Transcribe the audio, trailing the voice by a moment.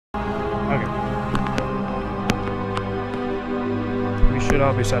should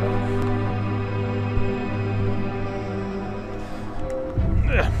all be set up.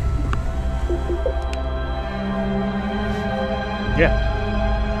 Yeah.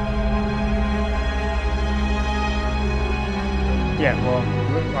 Yeah, well,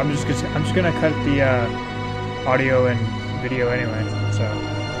 I'm just gonna cut the audio and video anyway, so.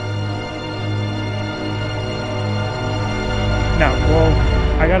 No,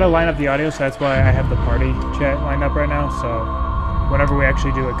 well, I gotta line up the audio, so that's why I have the party chat lined up right now, so whenever we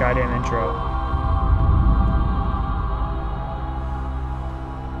actually do a goddamn intro.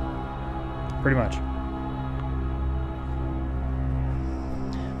 Pretty much.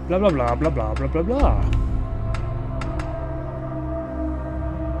 Blah blah blah blah blah blah blah blah.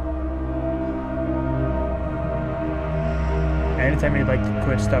 Anytime you'd like to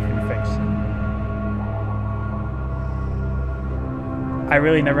put stuff in your face. I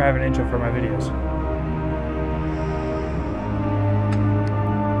really never have an intro for my videos.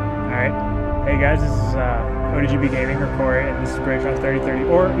 Alright. Hey guys, this is ODGB Gaming or Corey, and this is Brayshot 3030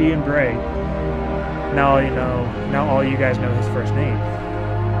 or Ian Bray. Now all you guys know his first name.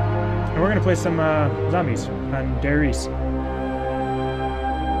 And we're gonna play some zombies on Dare Reese.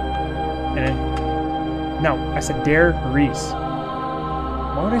 No, I said Dare Reese.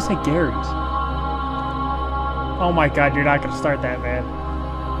 Why would I say Gary's? Oh my god, you're not gonna start that, man.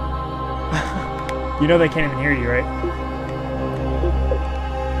 You know they can't even hear you, right?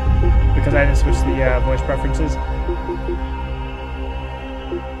 Because I didn't switch the voice preferences.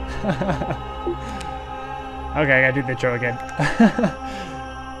 Okay, I gotta do the intro again.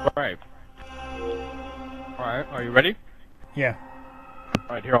 Alright. Alright, are you ready? Yeah.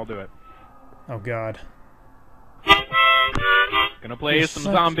 Alright, here, I'll do it. Oh god. Gonna play some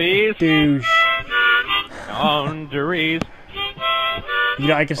zombies. Douche. On Darius. You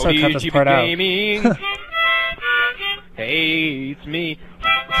know, I can still cut this part out. Gaming hates me.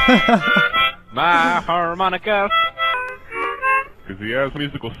 My harmonica. Cause he has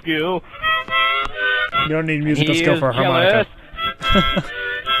musical skill. You don't need musical skill for a harmonica.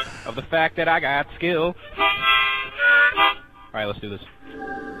 Of the fact that I got skill. Alright, let's do this.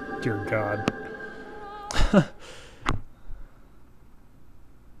 Dear God.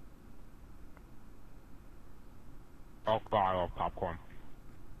 Oh god, I love popcorn.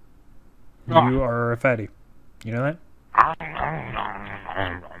 You are a fatty. You know that?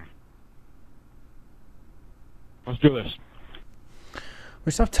 Let's do this. Will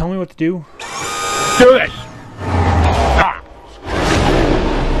you stop telling me what to do? Let's do this!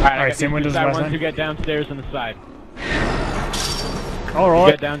 Alright, same windows as last time? You get downstairs and the side. Alright.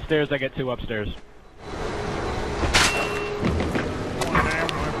 You get downstairs, I get 2 upstairs.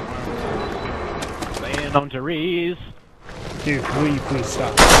 Playing on Therese. Dude, will you please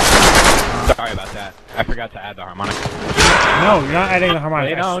stop? Sorry about that. I forgot to add the harmonica. No, you're not adding the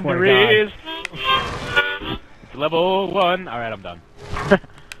harmonica. Playing on Therese. It's level 1. Alright, I'm done.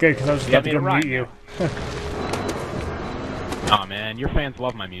 Good, because I was just about to go mute you. Aw, man, your fans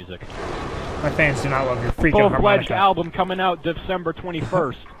love my music. My fans do not love your freaking Full-fledged harmonica. album coming out December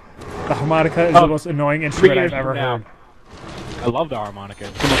 21st. The harmonica is the most annoying instrument I've ever heard. I love the harmonica.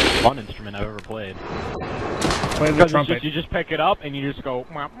 It's the most fun instrument I've ever played. Play the trumpet. You just pick it up and you just go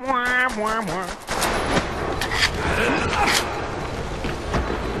wah, wah, wah, wah.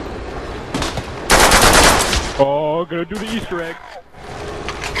 Oh, gonna do the Easter egg.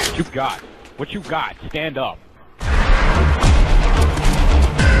 What you got? What you got? Stand up.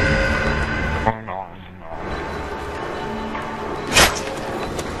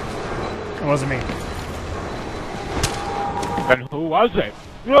 It wasn't me. Then who was it?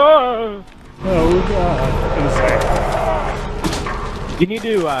 Ah! Oh god. It was like... You need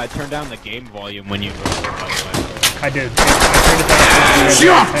to turn down the game volume when you go, by the way. I did. I turned it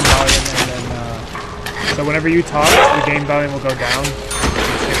down to 10 volume, and then, so whenever you talk, the game volume will go down.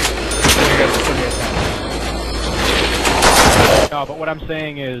 No, but what I'm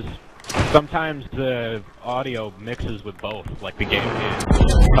saying is, sometimes the audio mixes with both, like the game and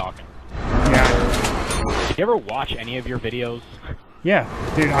talking. Yeah. Did you ever watch any of your videos? Yeah,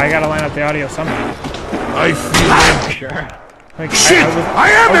 dude, I gotta line up the audio somehow. I feel empty. Sure. Like, Shit!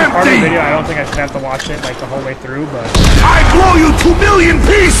 I am part of the empty! video, I don't think I should have to watch it like the whole way through, but... I blow you to million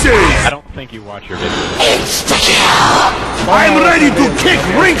pieces! I don't think you watch your videos. I'm ready to kick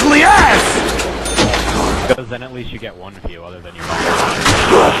wrinkly ass! Because then at least you get one view other than your mom.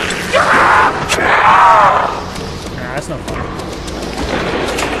 Nah, that's no fun.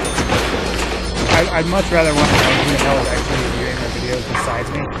 I'd much rather want to know who the hell is actually viewing my videos besides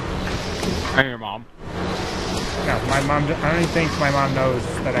me. And your mom. No, my mom, I don't even think my mom knows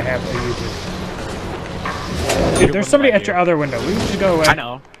that I have a YouTube. Dude, there's somebody at your other window. We should go away. I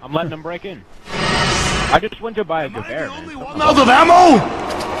know. I'm letting them break in. I just went to buy a Gewehr, man. One out of ammo?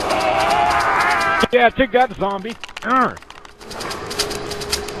 Yeah, take that, zombie.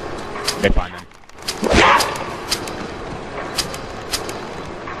 Okay, fine then.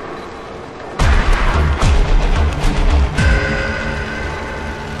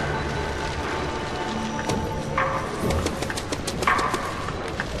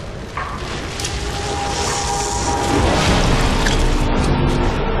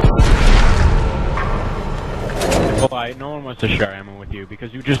 Well, no one wants to share ammo with you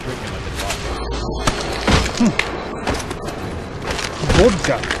because you just drink it like it's water.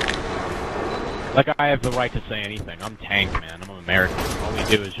 Vodka. Like I have the right to say anything. I'm Tank, man. I'm an American. All we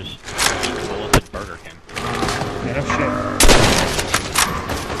do is just eat bullets at Burger King. Yeah, no shit.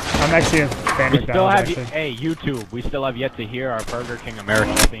 I'm actually a fan We of still McDonald's, have, actually. hey, YouTube, we still have yet to hear our Burger King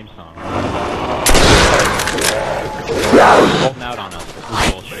American theme song. Holding out on us. This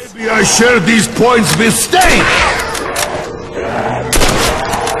is bullshit. Maybe I share these points with Steak!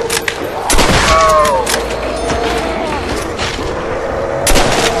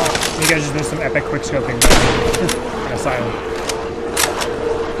 You guys just did some epic quickscoping. Kind of silent.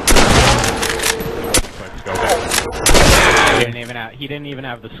 He didn't even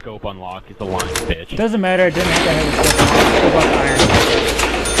have the scope unlocked. He's a lying bitch. Doesn't matter, I didn't have to have the scope.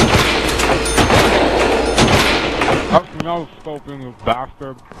 Oh, no scoping, you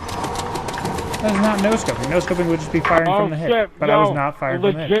bastard. That's not no scoping. No scoping would just be firing from the hip. But I was not firing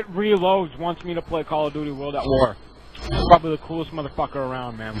from the hip. Legit Reloads wants me to play Call of Duty World at War. Probably the coolest motherfucker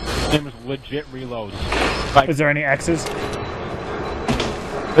around, man. His name is Legit Reloads. Like, Is there any X's?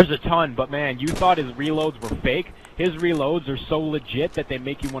 there's a ton, but man, you thought his reloads were fake? His reloads are so legit that they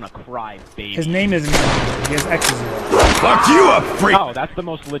make you want to cry, baby. His name isn't. He has X's in it. Fuck you up, freak! Oh, that's the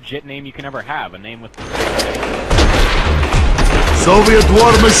most legit name you can ever have. A name with... Soviet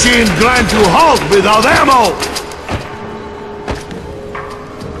war machine grind to halt without ammo!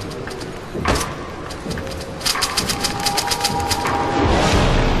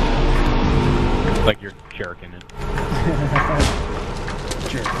 like you're jerking it.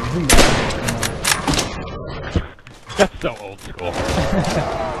 Jerking. That's so old school.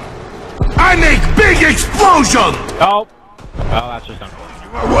 I make big explosion! Oh! Oh, that's just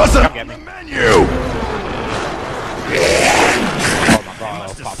unfortunate. I wasn't Come get on me. the menu! Oh my god,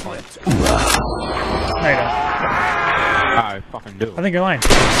 I'll pop one. No, you don't. I fucking do. I think you're lying.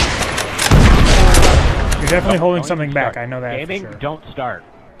 You're definitely holding Don't something even back. start. I know that Gaming, for sure. don't start.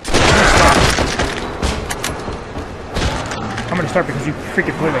 I'm gonna start because you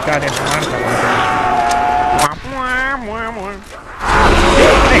freaking play the goddamn harmonica.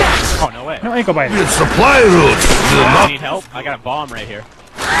 Oh, no way. No ankle bite. It's supply routes! Do I not need help? I got a bomb right here.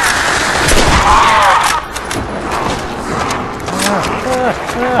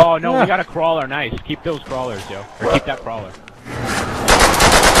 Oh no, we got a crawler. Nice. Keep those crawlers, yo. Or keep that crawler.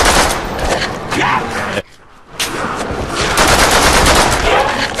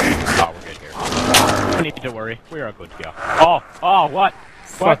 Oh, we're good here. No need to worry. We are good to go. Oh, oh, what?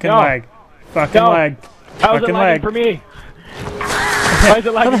 Fucking No. lag. Fucking No. lag. How is it Fucking lagging lag. for me? Why is it How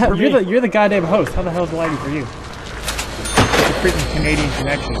the lagging hell? for me? You're the goddamn host. How the hell is it lagging for you? It's a freaking Canadian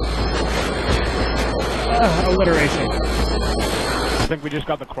connection. Alliteration. I think we just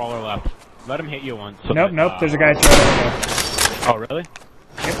got the crawler left. Let him hit you once. So Nope, that, nope. There's a guy at your other window. Oh, really?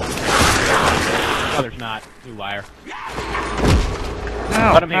 Yep. Oh, there's not. You liar.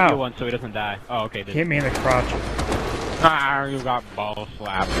 Ow, Let him hit ow. you once so he doesn't die. Oh, okay. He hit me in the crotch. Ah, you got ball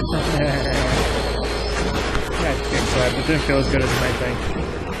slapped. Yeah, dick slap. It didn't feel as good as it might think.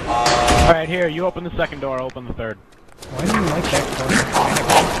 Alright, here, you open the second door, I'll open the third. Why do you like that corner?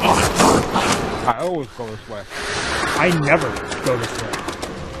 I always go this way. I never go this way.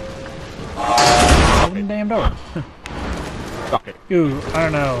 Open the damn door. Fuck it. Ooh, I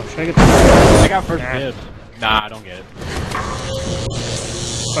don't know. Should I get the... I got first Nah. dibs. Nah, I don't get it.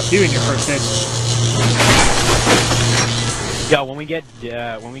 Fuck you in your first hit. Yo, when we get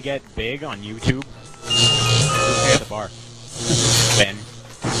big on YouTube, we'll the bar. Ben.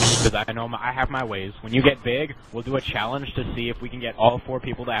 Because I know I have my ways. When you get big, we'll do a challenge to see if we can get all 4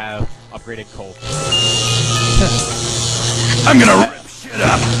 people to have upgraded Colts. I'm gonna rip shit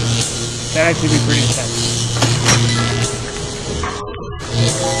up! That'd actually be pretty intense.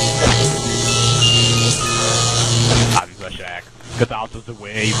 I'm the Shack. Because I was the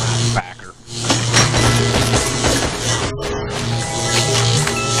way backer.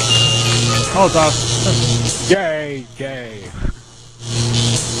 Oh, it's off. Yay, yay.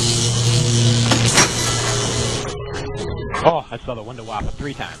 Oh, I saw the window whopper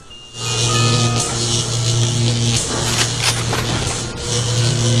 3 times.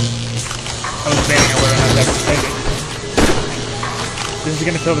 I was debating on whether or not that was taking. This is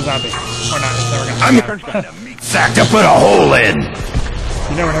gonna kill the zombie. Or not, it's never gonna I'm survive. a meat sack to put a hole in.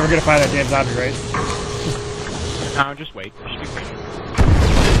 You know we're never gonna find that damn zombie, right? No, just wait. Just be patient.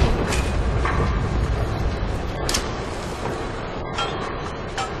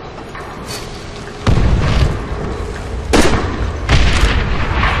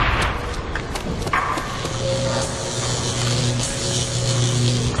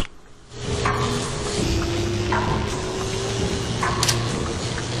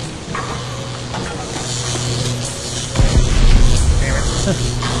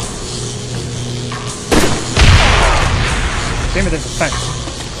 Damn it, there's a fence.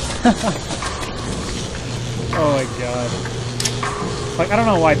 Oh my god. Like, I don't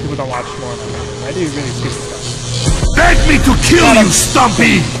know why people don't watch more of my videos. I do really stupid stuff. Beg me to kill you,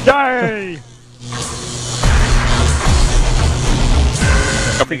 Stumpy! Die!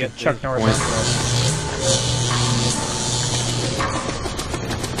 Come to get Chuck Norris. points.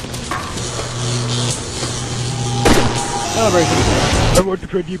 Celebration. I want the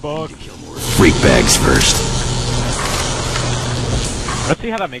 $20. Freak bags first. Let's see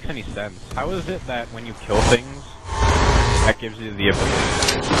how that makes any sense. How is it that when you kill things, that gives you the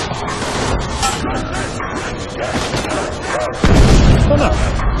ability? Oh no.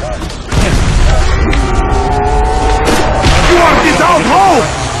 You want this out hole?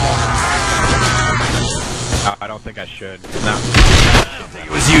 I don't think I should. No. He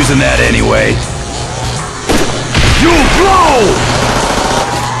was using that anyway. You blow!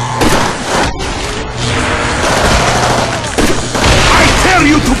 Tear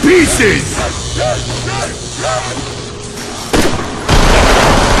you to pieces!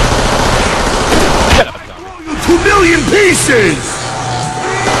 Shut up, zombie. You 2,000,000 pieces!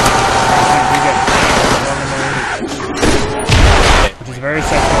 Which is very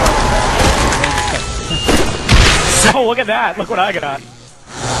sexual. Oh, look at that! Look what I got!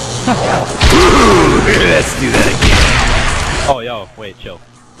 Ooh, let's do that again. Oh, yo, wait, chill.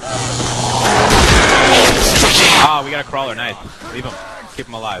 Ah, we got a crawler, nice. Leave him. Keep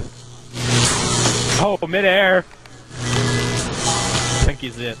him alive. Oh, midair! I think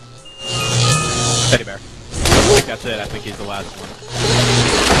he's it. Teddy bear. I think that's it. I think he's the last one.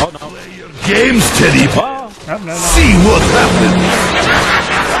 Oh, no. Games, Teddy. Oh! Oh, no, no. See what happens.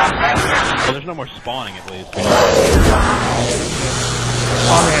 Well, there's no more spawning, at least. Oh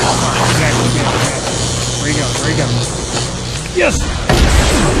man, come on. Exactly. Where you going? Where you going? Yes!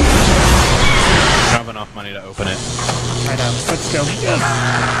 I don't have enough money to open it. I know. Let's go. Yes!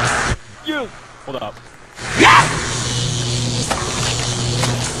 You! Hold up.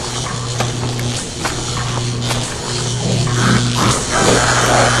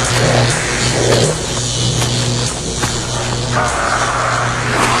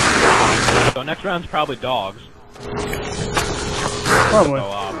 So next round's probably dogs. Probably.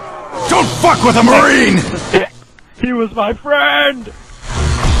 So, Don't fuck with a Marine! he was my friend!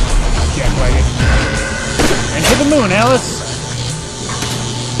 Jackwagon. And to the moon, Alice!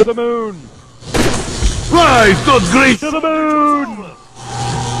 To the moon! Rise, not great! To the moon!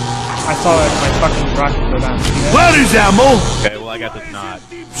 I saw it, my fucking rocket go down. See that? Where is ammo? Okay, well I guess it's not.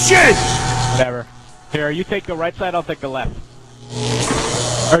 Shit! Whatever. Here, you take the right side, I'll take the left.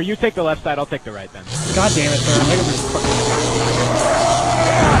 Or you take the left side, I'll take the right then. God damn it, sir. Make up this fucking...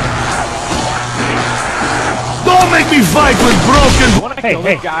 Don't make me fight with broken... You wanna kill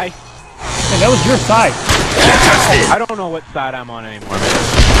this guy? Hey, that was your side. I don't know what side I'm on anymore,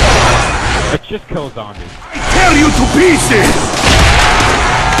 man. Let's just kill zombies. Tear you to pieces!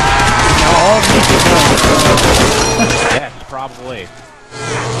 Now all of these are done. Yes, probably.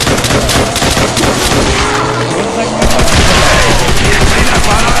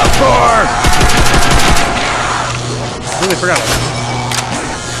 Really forgot about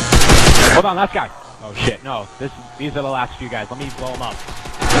Hold on, last guy. Oh shit, no. These are the last few guys. Let me blow them up.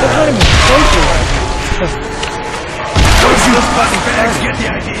 That's not even close to that. Don't you fucking bags get the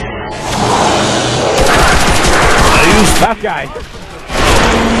idea? Last guy.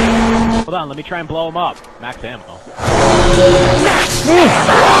 Hold on, let me try and blow him up. Max ammo.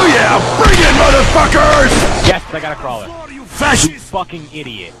 Oh yeah, bring it, motherfuckers! Yes, I got a crawler. You You fascist! fucking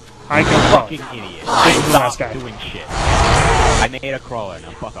idiot. I can fuck. Fucking idiot. This is the last Stop guy. doing shit. I made a crawler,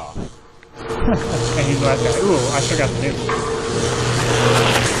 now fuck off. And he's the last guy. Ooh, I still got the nuke.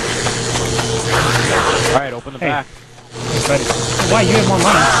 Alright, open the Hey. back. Buddy. Why? You have more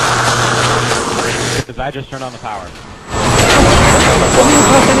money. Because I just turned on the power. It doesn't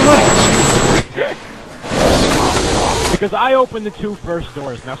cost any money. Because I opened the 2 first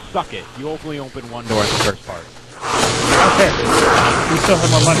doors. Now suck it. You only opened 1 door in the first part. Okay. We still have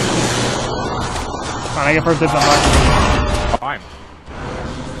more money. Fine, I get first dibs on mine. Fine.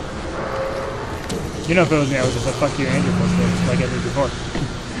 You know if it was me, I would just have fuck you and your first dibs like I did before.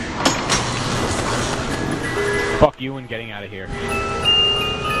 Fuck you and getting out of here.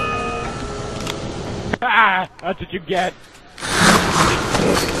 Ah! That's what you get.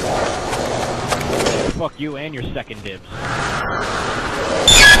 Fuck you and your second dibs. Look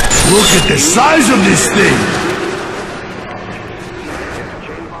at the size of this thing!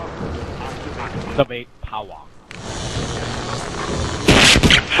 Sub-8 power.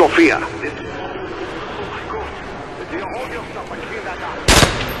 Sophia.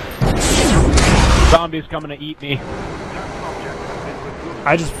 Zombies coming to eat me.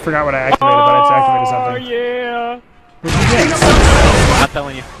 I just forgot what I activated, but I just activated something. Oh yeah! What'd you get? I'm not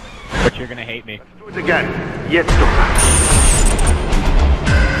telling you, but you're gonna hate me. Do it again. Yes,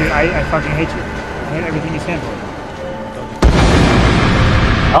 Dude, I fucking hate you. I hate everything you stand for.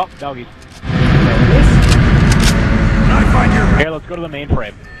 Oh, doggies. I find your Here, let's go to the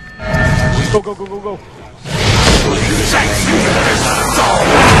mainframe. Go, go, go, go, go.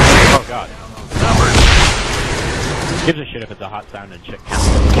 Oh god. Gives a shit if it's a hot sound and shit counts.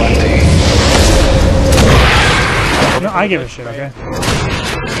 No, I give a shit, okay?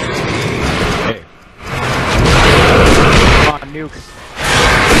 Hey. Come on, nuke.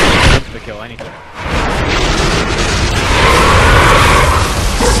 Insta kill anything.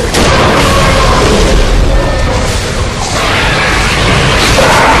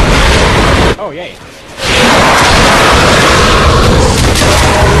 Oh, yay.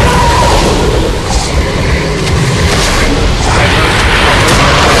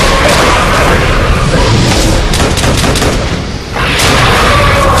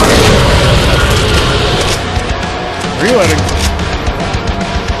 Reloading.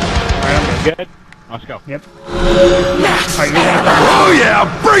 Alright, I'm Good? Let's go. Yep. Alright, you're gonna Oh yeah,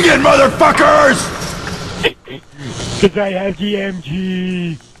 bring it, motherfuckers! Cause I have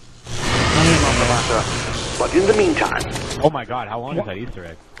GMG. but in the meantime, Oh my god, how long is that Easter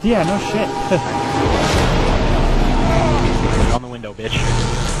egg? Yeah, no shit. On the window, bitch.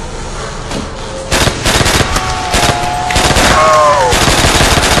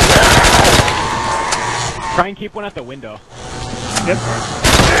 Try and keep one at the window. Yep.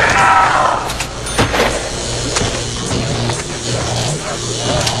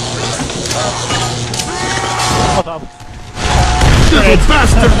 Hold up. Little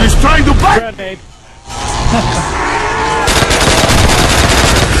bastard is trying to bite Grenade.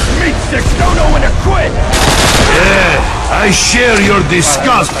 meat sticks, don't know when to quit! Yeah, I share your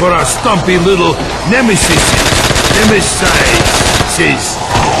disgust for our stumpy little nemesis.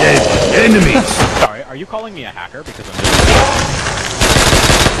 Enemies. Sorry, are you calling me a hacker because I'm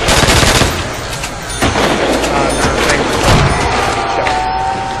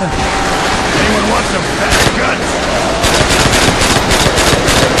Anyone want some bad guts?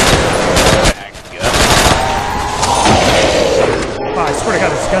 Oh, I swear to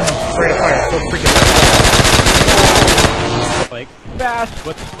god, this gun is afraid of fire. It's so freaking like fast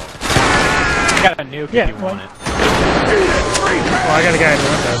but slow. You got a nuke Yeah, if you want it. well, I got a guy in the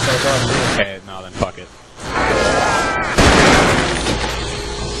window, so it's all good. Okay, no then fuck it.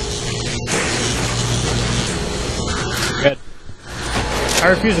 Good. I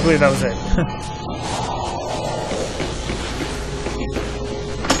refuse to believe that was it.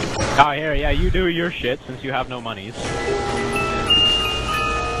 Oh, here, yeah, you do your shit since you have no monies.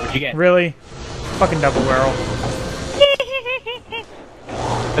 What'd you get? Really? Fucking double barrel.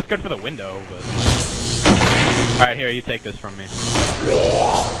 That's good for the window, but... Alright, here, you take this from me. Where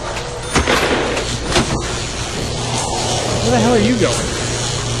the hell are you going?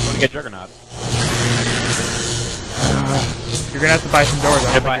 I'm gonna get Juggernaut. You're gonna have to buy some doors.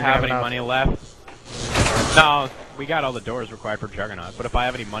 If I have any money left... No, we got all the doors required for Juggernaut, but if I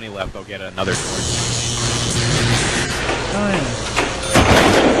have any money left, I'll get another door. Fine.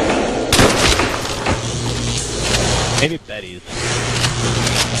 Maybe Betty's.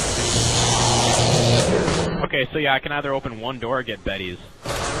 Okay, so yeah, I can either open one door or get Betty's.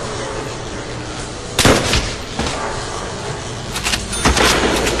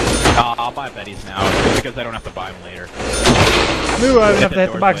 I'll buy Betty's now, because I don't have to buy them later. Ooh, I have enough to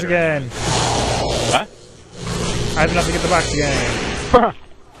hit the box later. again. What? I have enough to get the box again.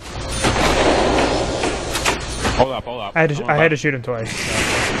 Hold up, hold up. I had to shoot him twice.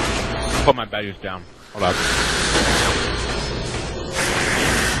 Put my Betty's down. Hold up.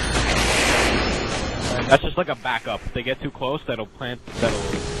 That's just like a backup. If they get too close, that'll launch the Betty.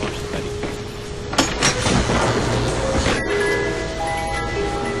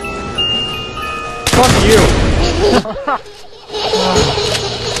 you.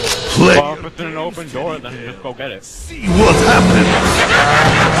 Well, if it's in an open door, then just go get it. See what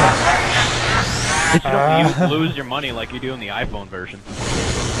happens. You lose your money like you do in the iPhone version.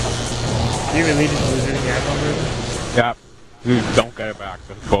 You really just lose it in the iPhone version? Yeah. You don't get it back.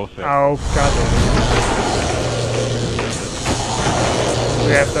 That's bullshit. Oh, god damn it.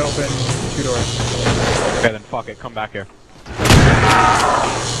 We have to open 2 doors. Okay, then fuck it. Come back here.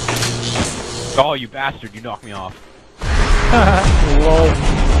 Oh, you bastard. You knocked me off. Lol.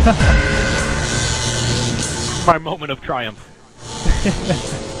 My moment of triumph.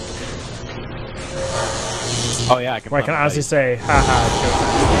 Oh yeah, I can. Well, I can honestly say, haha, joke.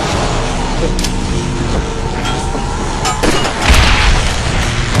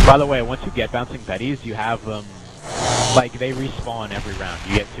 By the way, once you get bouncing Bettys, you have them, like, they respawn every round.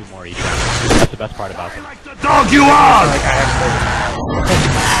 You get 2 more each round. That's the best part about them. The dog you are! Like, I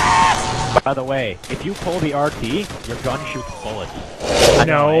have By the way, if you pull the RT, your gun shoots bullets.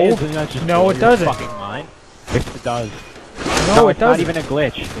 No. No, it doesn't. Fucking mind. Yes, it does. No, it it's not doesn't. even a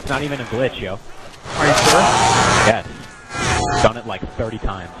glitch. It's not even a glitch, yo. Are you sure? Yes. Done it like 30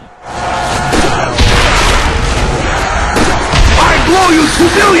 times. I blow you to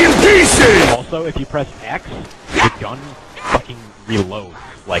million pieces! Also, if you press X, the gun fucking reloads.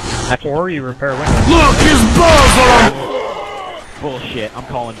 Like, that's Or you repair windows. Look, his balls are on... bullshit. I'm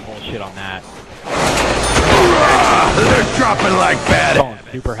calling bullshit on that. They're dropping like bad. Calling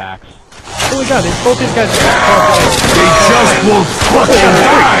super hacks. Holy god, both these guys They just won't fucking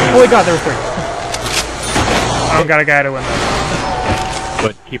die! Holy god, there were 3. I've got a guy to win this.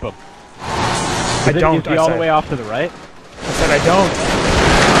 But keep up. I don't, Is he all the way off to the right? I said I don't.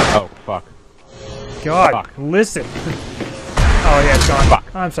 Oh, fuck. God, Fuck. listen. Oh yeah, it's gone. Fuck.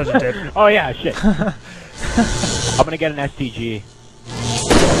 I'm such a dick. Oh yeah, shit. I'm gonna get an STG.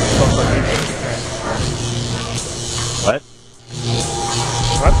 What?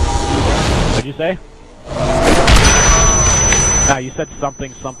 What? What'd you say? Nah, you said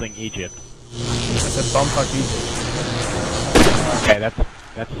something Egypt. I said bumfuck Egypt. Okay,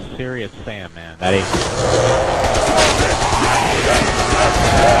 that's serious Sam, man. That ain't...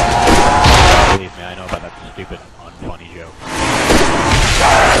 Believe me, I know about that stupid, unfunny joke.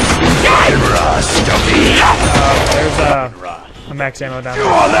 There's a max ammo down You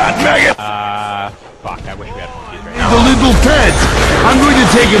there. are that maggot! Fuck, I wish we had monkeys right now. The little pet! I'm going to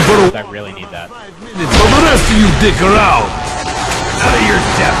take him for a I really need that. minute, but the rest of you dick around! Out of your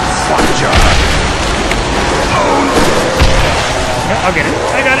depth, fuckjar! I'll get it.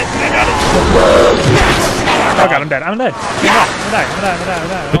 I got it. Oh god, I'm dead. I'm dead. I'm dying.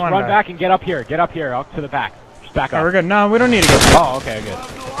 I don't want to Run die. back and get up here. Get up here, up to the back. Just back Oh, up. we're good. No, we don't need to go. Oh, okay, good.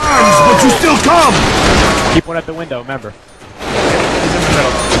 Arms, but you still come! Keep one at the window, remember. He's in the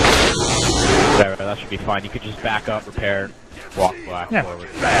middle. There, that should be fine. You could just back up, repair, walk back Yeah. forward.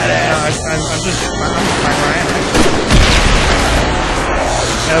 No, I'm fine where I am.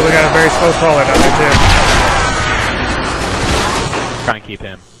 Yeah, we got a very slow crawler down there too. Try and keep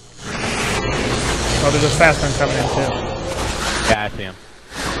him. Oh, there's a fast one coming in too. Yeah, I see him.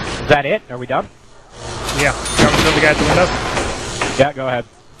 Is that it? Are we done? Yeah. You want me to kill the guy at the window? Yeah, go ahead.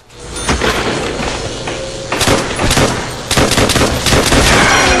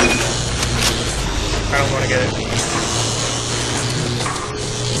 I don't want to get it.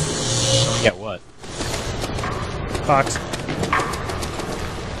 Get what? Fox.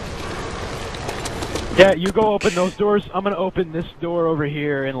 Yeah, you go open those doors. I'm gonna open this door over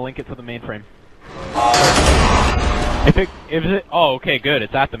here and link it to the mainframe. If it, oh, okay, good.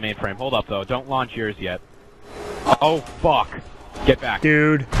 It's at the mainframe. Hold up, though. Don't launch yours yet. Oh, fuck. Get back.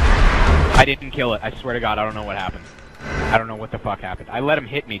 Dude. I didn't kill it. I swear to God, I don't know what happened. I don't know what the fuck happened. I let him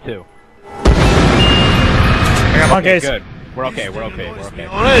hit me, too. I got Okay, monkeys. good. We're okay, we're okay, we're okay.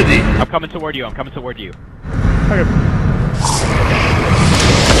 Already! I'm coming toward you, I'm coming toward you. Okay.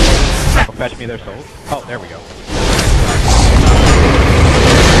 Go fetch me their souls. Oh, there we go.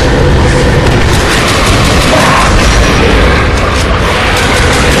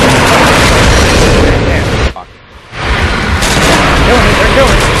 Fuck. Killing it, they're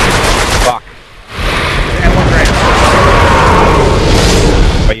killing it. Fuck. And 1 grand.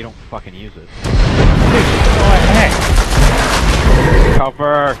 But you don't fucking use it. Dude, oh, hey.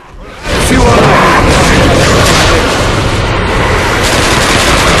 Cover! See what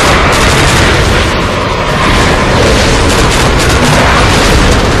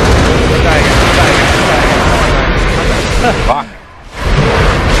Fuck.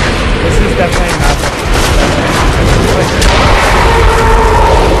 This is definitely not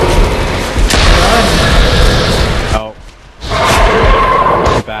Oh.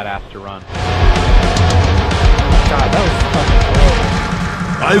 Badass to run.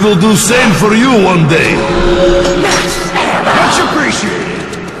 I will do same for you one day. Much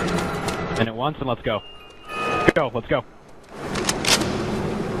appreciated. Spin it once and let's go. Go, let's go.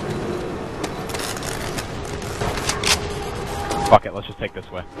 Fuck it, let's just take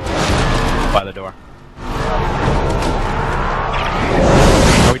this way. By the door.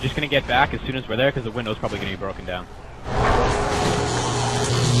 Are we just gonna get back as soon as we're there? Because the window's probably gonna be broken down.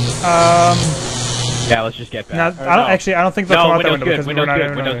 Yeah, let's just get back. No, I don't think they'll come out that window because Window's we're not good.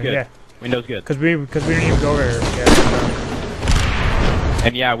 even Window's good. Yeah. Window's good. Because we didn't even go over here. Yeah.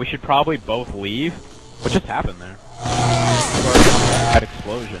 And yeah, we should probably both leave. What just happened there? That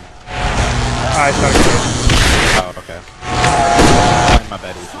explosion. I thought it Oh, okay. My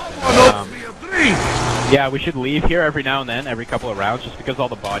bad. Yeah, we should leave here every now and then, every couple of rounds, just because all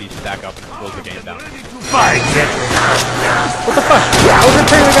the bodies stack up and it slows the game down. Fight! What the fuck? I was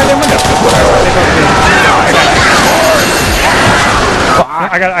repairing the goddamn window.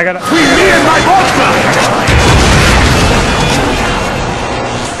 I got it. Between me and my vodka!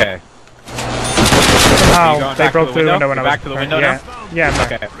 Okay. Somehow they broke through the window when I was back to the window yeah. now? Yeah, I'm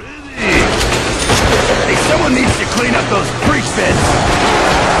back. Okay. Hey, someone needs to clean up those creek beds.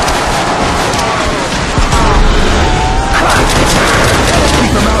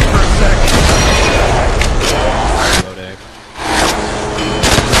 Keep them out for a sec. Loading.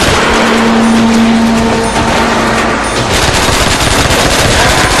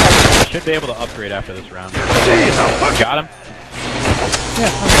 Should be able to upgrade after this round. Got him? Yeah.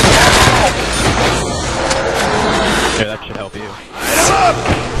 Here, that should help you.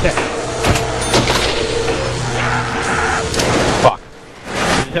 Yeah. Fuck. I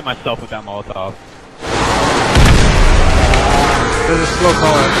just hit myself with that Molotov. There's a slow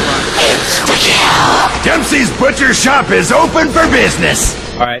call out front. Dempsey's Butcher Shop is open for business!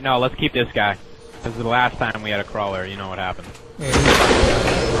 Alright, no, let's keep this guy. Because the last time we had a crawler, you know what happened.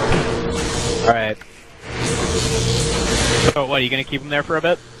 Alright. So, what, are you gonna keep him there for a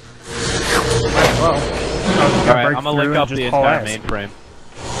bit? Well, Alright, I'm gonna link up the entire mainframe.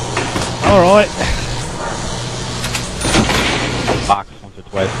 Alright. Box once or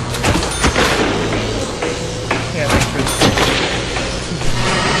twice. Yeah, thanks for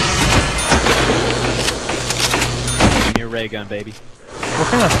Give me a ray gun, baby. what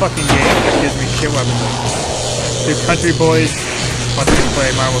kind of fucking game that gives me shit weapons? Dude, Country Boys wants me to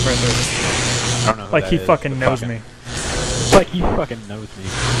play Modern Warfare 3. I don't know who Like that he is, fucking but knows fuck me. him. Like he fucking knows me.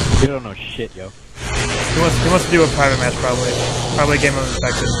 You don't know shit, yo. He wants to do a private match probably. Probably a game of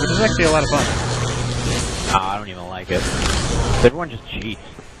Infected, which is actually a lot of fun. I don't even like it. Everyone just cheats.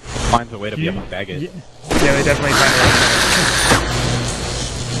 Finds a way to be a faggot. Yeah, they definitely find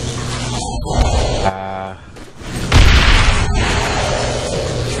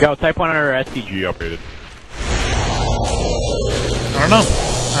it. Go, Type 100 STG upgraded. I don't know.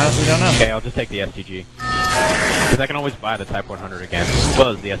 Honestly, don't know. Okay, I'll just take the STG. Because I can always buy the Type 100 again, as well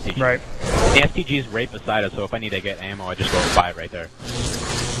as the STG. Right. The STG is right beside us, so if I need to get ammo, I just go and buy it right there.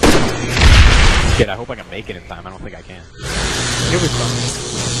 Shit, I hope I can make it in time. I don't think I can. It'll be fun.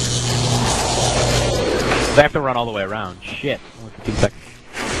 I have to run all the way around. Shit. Only 15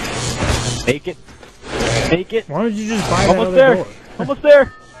 seconds. Make it. Make it. Why don't you just buy that Almost other there. door? Almost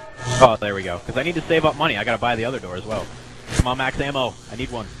there. Oh, there we go. Because I need to save up money. I gotta buy the other door as well. Come on, max ammo. I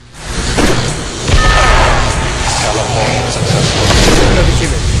need one.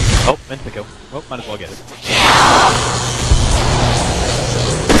 Oh, insta-kill. Well, might as well get it.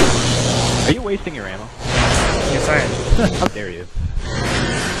 Are you wasting your ammo? Yes, I am. How dare you?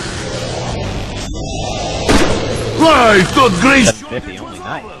 Right, good grace! 750 only,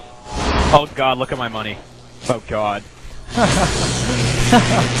 nice. Oh god, look at my money. Oh god.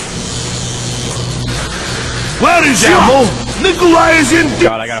 Where is ammo? Nikolai is in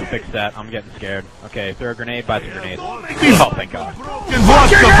God, I gotta fix that. I'm getting scared. Okay, throw a grenade, buy some grenades. Oh, thank god.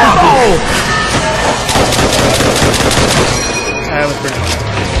 vodka bottle! That was pretty fun.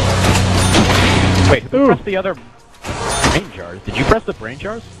 Wait, who pressed the other brain jars? Did you press the brain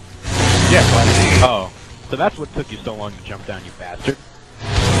jars? Yeah. Oh, so that's what took you so long to jump down, you bastard.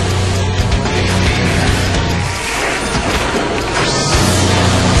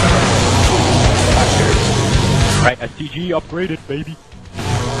 Right, STG upgraded, baby.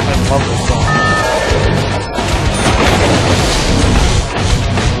 I love this song.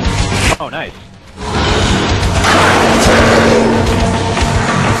 Oh, nice.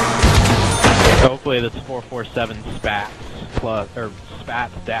 So hopefully this 447 spats plus, or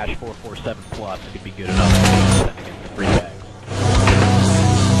spats dash 447 plus could be good enough to get the free bags.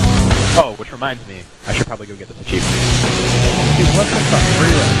 Oh, which reminds me, I should probably go get this achievement. Dude, what the fuck? Where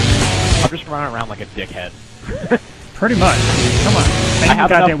are you at? I'm just running around like a dickhead. Pretty much, dude. Come on. I have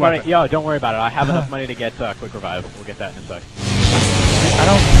enough money. Weapon. Yo, don't worry about it. I have enough money to get quick revive. We'll get that in a sec. I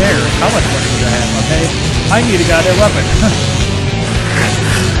don't care how much money you have, okay? I need a goddamn weapon.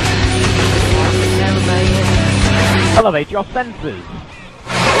 Elevate your senses.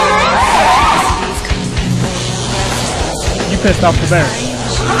 You pissed off the bears.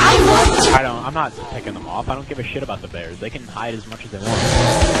 I'm not picking them off. I don't give a shit about the bears. They can hide as much as they want. You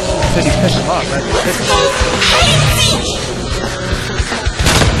said you pissed them off, right?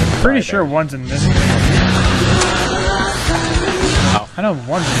 Pretty sure one's in this. Oh. I know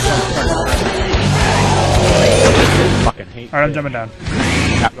one's in some Fucking hate. Alright, I'm jumping down.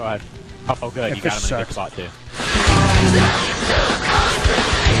 Yeah, go ahead. Oh, good. Yeah, You got him in a sucks. good spot, too.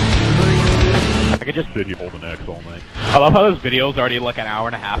 I could just video hold an X all night. I love how this video's already like an hour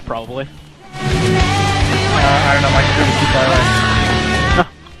and a half, probably. I don't know, my computer's too far away.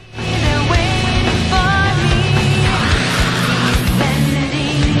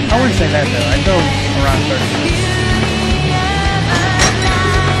 I wouldn't say that though. I'd go around 30 minutes.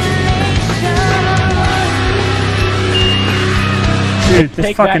 Dude, this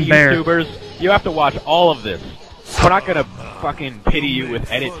Take fucking that, bear. YouTubers. You have to watch all of this. We're not gonna fucking pity you with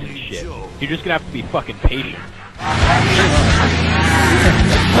edits and shit. You're just gonna have to be fucking patient.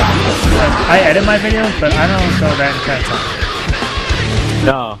 I edit my videos, but I don't go that intense on it.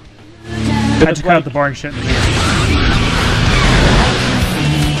 No. I just cut out the boring shit in the video.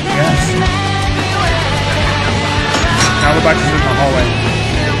 Yes. Now we're back to in the hallway.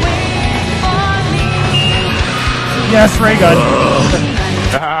 Yes, ray gun.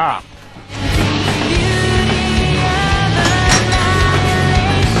 Ah.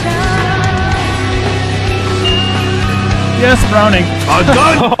 Yes, Browning. A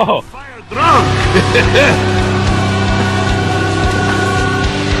gun! Oh. Fire drone!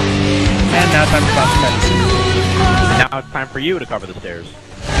 And now time for boss medicine. Now it's time for you to cover the stairs.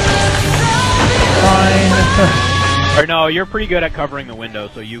 Fine. Or no, you're pretty good at covering the window,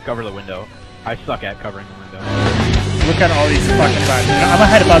 so you cover the window. I suck at covering the window. Look at all these fucking buttons. I'm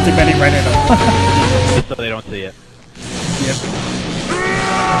ahead of Bouncing Betty right now. Just so they don't see it. Yep.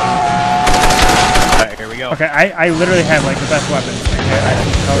 Alright, here we go. Okay, I literally have like the best weapons. Okay, I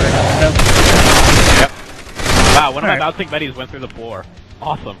can cover it up. Yep. Wow, one of my Alright. bouncing Bettys went through the floor.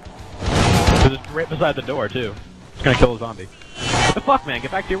 Awesome. It was right beside the door, too. It's gonna kill a zombie. What the fuck, man? Get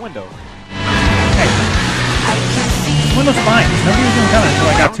back to your window. Window's fine. Nobody was even coming until I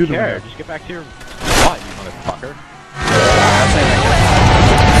I got don't to the care. window. Just get back to your spot, you motherfucker.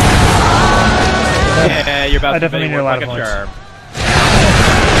 Yeah, you're about I to definitely be need a lot like of a points. charm.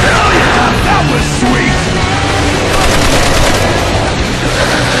 Hell yeah! That was sweet!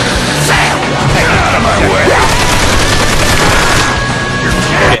 Out of my way!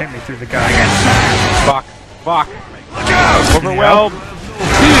 Hit me through the guy. Fuck. Fuck. Look out! Overwhelmed.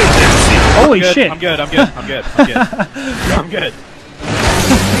 Holy Good. shit! I'm good. I'm good. I'm good. I'm good. I'm good.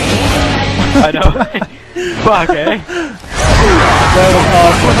 I know. Fuck, eh? That was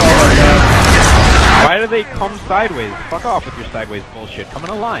awesome. Oh my god. Why do they come sideways? Fuck off with your sideways bullshit. Come in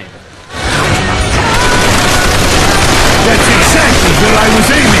a line. That's exactly where I was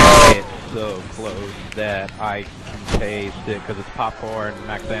aiming! It's so close that I can taste it because it's popcorn,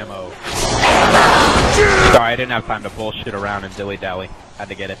 max ammo. Sorry, I didn't have time to bullshit around and dilly-dally. Had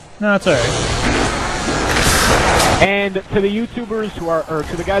to get it. No, it's alright. And to the YouTubers who are, or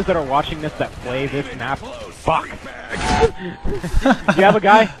to the guys that are watching this that play this map, fuck. You have a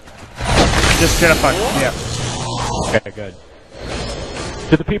guy? Just get a fuck. Yeah. Okay, good.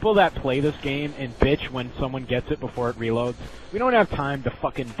 To the people that play this game and bitch when someone gets it before it reloads, we don't have time to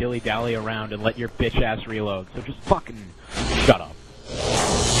fucking dilly-dally around and let your bitch ass reload, so just fucking shut up.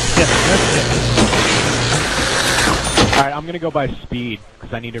 Yeah, that's it. Alright, I'm gonna go by speed,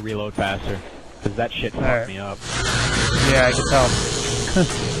 because I need to reload faster. Because that shit fucked Alright. me up. Yeah, I can tell.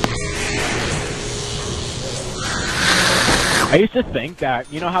 I used to think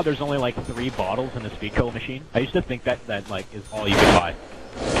that, you know how there's only like 3 bottles in a speed kill machine? I used to think that like is all you could buy.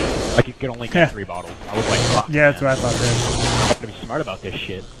 Like you could only get Yeah. 3 bottles. I was like, fuck, Yeah, that's man. what I thought too. I have to be smart about this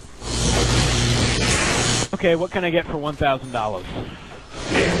shit. Okay, what can I get for $1,000?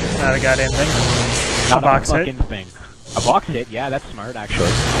 Not a goddamn thing. Not A box fucking hit. thing. A box hit? Yeah, that's smart actually.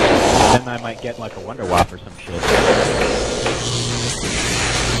 Then I might get like a Wonder Wap or some shit.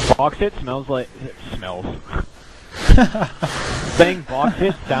 Box hit smells like... It smells. Saying box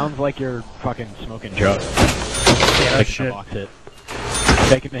hit sounds like you're fucking smoking drugs. Yeah, Taking shit. a box hit.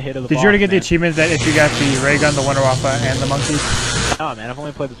 Taking the hit of the Did box, you already get the man. achievement that if you got the ray gun, the Wonder Wappa, and the monkey? No, man, I've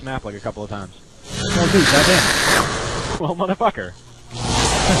only played this map like a couple of times. Well, dude, goddamn. Well, motherfucker.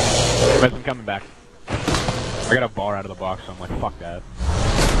 Where's him coming back? I got a bar out of the box, so I'm like, fuck that.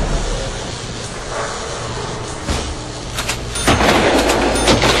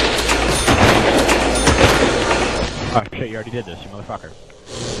 Oh shit, you already did this, you motherfucker.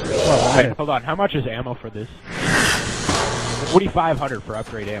 Well, Wait, hold on, how much is ammo for this? 4,500 for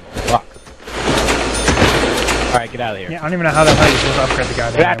upgrade ammo. Fuck. Alright, get out of here. yeah, I don't even know how the hell you're supposed to upgrade the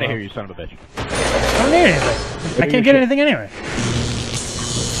goddamn Get out of ammo. here, you son of a bitch. I don't need anything. I can't get anything anyway.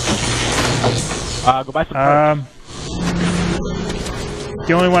 Go buy some perks.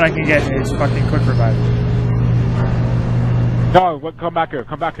 The only one I can get is fucking quick revive. No, come back here,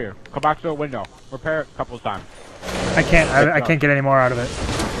 come back here. Come back to the window. Repair it a couple of times. I can't. I can't get any more out of it.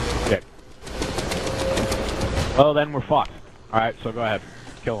 Okay. Well, then we're fucked. Alright, so go ahead.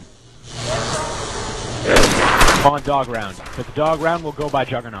 Kill him. On dog round. If the dog round, we'll go by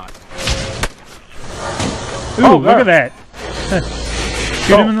Juggernaut. Ooh, Oh, look at that.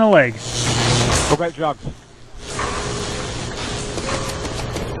 Shoot him in the leg. Go get Jugs.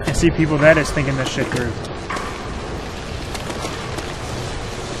 I see people that is thinking this shit through.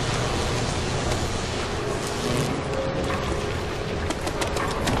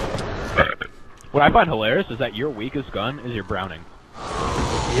 What I find hilarious is that your weakest gun is your Browning.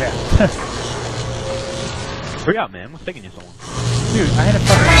 Yeah. Hurry up, man. What's taking you so long? Dude, I had a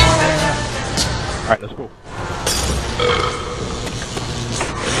fucking... Alright, that's cool.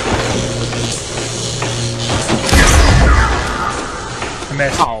 I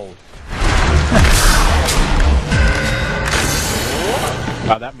missed. Oh.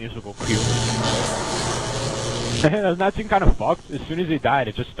 Wow, that musical cue. Doesn't that seem kind of fucked? As soon as he died,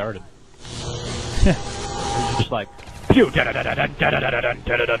 it just started. It was just like, pew, da-da-da-da-dun, da-da-da-da-dun,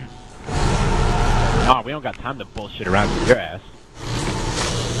 da-da-dun. Oh, we don't got time to bullshit around with your ass.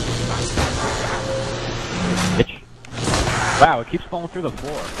 Bitch. Wow, it keeps falling through the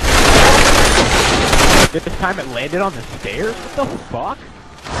floor. This time it landed on the stairs? What the fuck?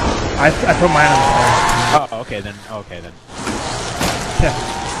 I put mine on the stairs. Oh, okay then. Okay then. Yeah.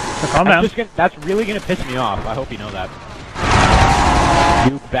 So calm down. That's really gonna piss me off. I hope you know that.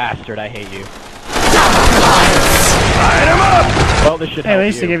 You bastard, I hate you. Light him up! Well, this should Hey, help at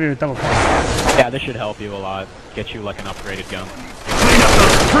least you. they gave you a double point. Yeah, this should help you a lot. Get you like an upgraded gun. Clean up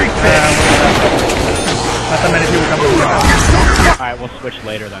those creek beds! Not that many people come to the Alright, we'll switch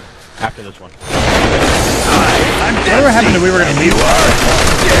later then. After this one. Whatever happened to we were gonna leave?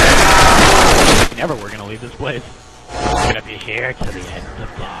 Never we're gonna leave this place. We're gonna be here till the end of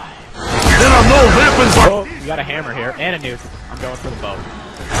time. There are no weapons for... Oh, we got a hammer here and a nuke. I'm going for the bow.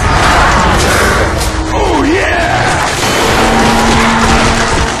 Oh yeah!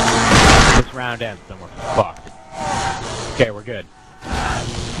 This round ends, then we're fucked. Okay, we're good.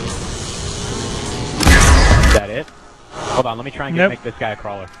 Is that it? Hold on, let me try and make this guy a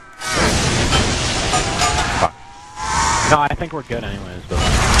crawler. Fuck. No, I think we're good anyways, but...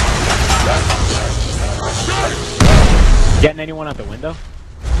 Getting anyone out the window?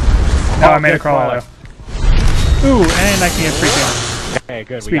 No, I made a crawler. Ooh, and I can get free kill. Okay,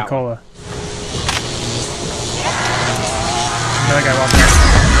 good, we Speed got cola. Another guy walking in.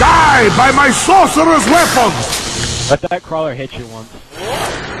 Die by my sorcerer's weapons! Let that crawler hit you once.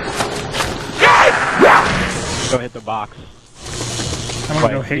 Go hit the box. I'm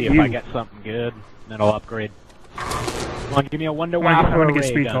gonna go See hit if you. I get something good, then I'll upgrade. Come on, give me a Wonder I Waffle want to get ray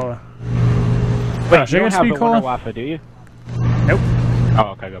speed gun. cola. Wait, should I you don't get have speed the cola? Wonder Waffle, do you? Nope.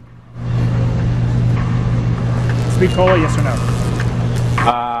 Oh, okay, good. Speed cola, yes or no?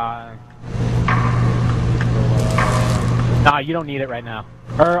 Nah, you don't need it right now.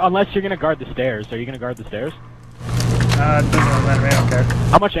 Or unless you're gonna guard the stairs. Are you gonna guard the stairs? It doesn't really matter. I don't care.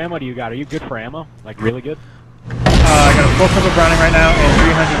 How much ammo do you got? Are you good for ammo? Like really good? I got a full clip of Browning right now and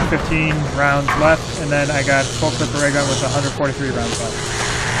 315 rounds left, and then I got full clip of ray gun with 143 rounds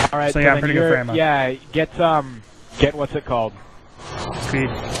left. All right. So yeah, then pretty good for ammo. Yeah, get what's it called? Speed.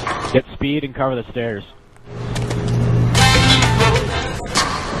 Get speed and cover the stairs.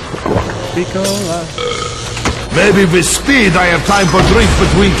 Speed cola. Maybe with speed I have time for drinks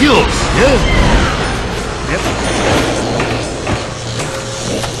between kills, yeah? Yep.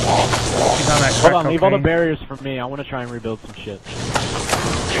 He's on that Hold on, crack leave all the cocaine. barriers for me. I want to try and rebuild some shit.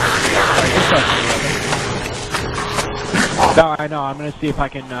 No, I know. I'm gonna see if I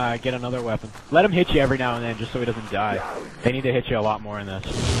can get another weapon. Let him hit you every now and then, just so he doesn't die. They need to hit you a lot more in this.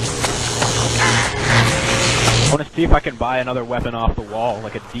 I want to see if I can buy another weapon off the wall,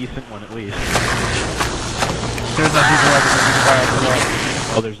 like a decent one at least. There's no decent weapons that you can buy off the wall.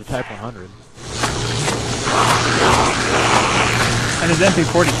 Oh, there's a Type 100. And his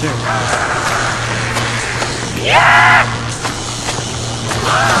MP40 too.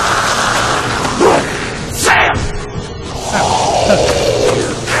 Sam!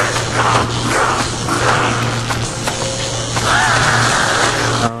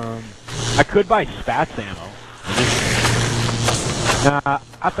 could buy spats ammo. Nah,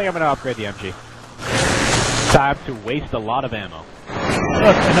 I think I'm gonna upgrade the MG. Time to waste a lot of ammo. Look,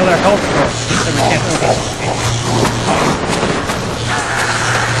 another health source that we can't open.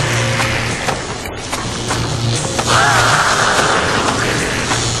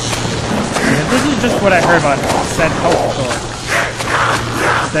 This is just what I heard about said health source.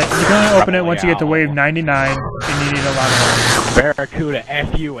 That you can only open it once you get to wave 99, and you need a lot of money. Barracuda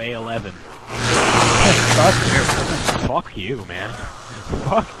FUA-11. Fuck you. Fuck you, man.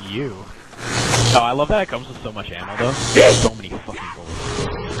 Fuck you. Oh, I love that it comes with so much ammo, though. So many fucking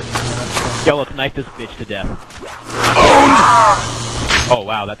bullets. Yo, let's knife this bitch to death. Oh,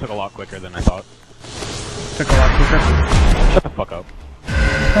 wow, that took a lot quicker than I thought. Took a lot quicker. Shut the fuck up.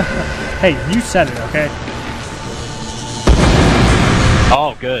 Hey, you said it, okay?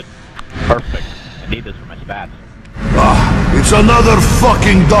 Oh, good. Perfect. I need this for my spats. Ah, it's another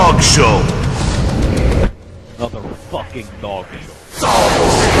fucking dog show. Another fucking dog show.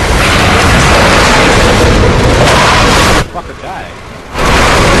 Fucking guy.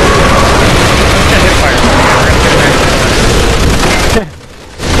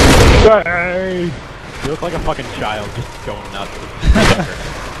 Hey! You look like a fucking child just going nuts.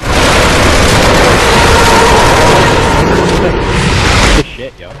 Good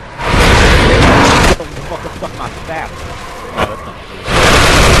shit, yo. Fucking suck my stats. Oh, that's not true.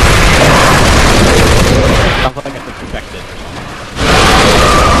 Sounds like it's infected or something.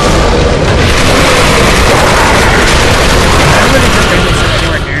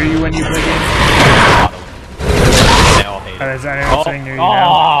 Anywhere near you when you play games? They all hate it. Is anyone sitting near you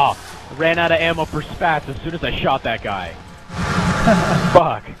now? Ran out of ammo for spats as soon as I shot that guy.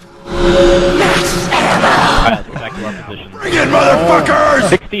 Fuck. Alright, let's go back to our position. Bring it, motherfuckers!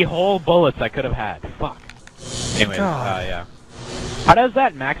 60 whole bullets I could have had. Fuck. Anyways, yeah. How does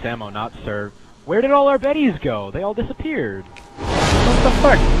that max ammo not serve? Where did all our Bettys go? They all disappeared. What the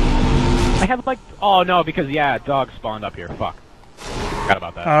fuck? I have like... Oh no, because yeah, dogs spawned up here. Fuck. Forgot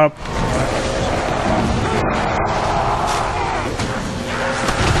about that.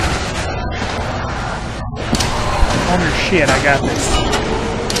 On your shit, I got this.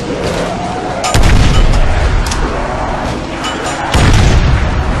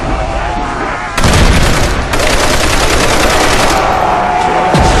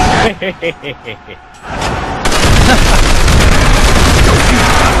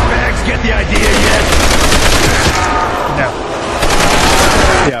 Bags get the idea yet? No.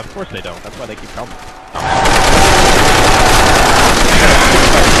 Yeah, of course they don't. That's why they keep coming.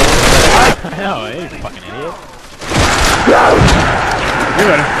 I know, you fucking idiot. You're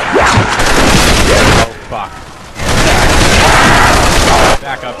ready. Oh, fuck.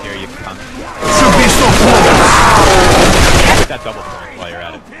 Back up here, you cunt. Should be so close! Get that double point while you're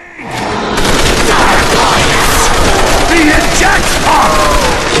at it. Be a jackpot!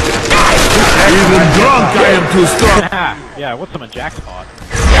 Even drunk, I am too strong. Yeah, what's some jackpot?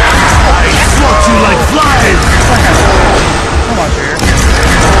 I swat you like flies! Come on, here.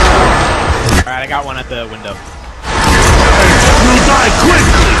 Alright, I got one at the window. You'll die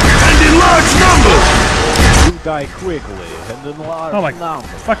quickly and in large numbers! You die quickly and in large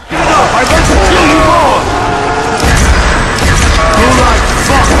numbers. Fuck you. Enough, I'd like to kill you all! You like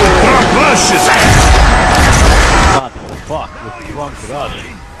fuck with drunk Russians! Not fuck with drunk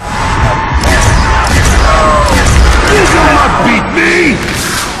Russians. You cannot beat me!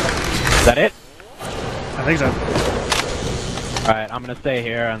 Is that it? I think so. Alright, I'm gonna stay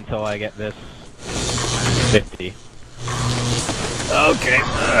here until I get this 50. Okay.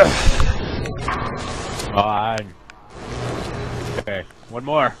 Okay, one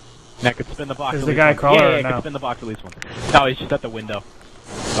more. And I could spin the box. Is at the least guy once. crawler Yeah, or I no? could spin the box at least once. No, he's just at the window.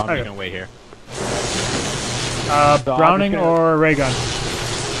 So I'm Okay. just gonna wait here. So Browning gonna... or ray gun?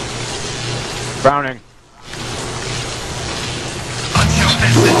 Browning.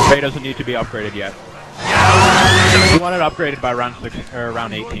 Ray doesn't need to be upgraded yet. We want it upgraded by round 6 or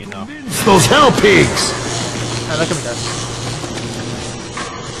round 18 though. Those hell pigs! Alright, look at me, guys.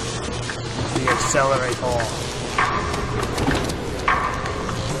 The accelerate all.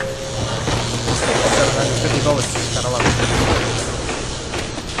 750 bullets. Gotta love it.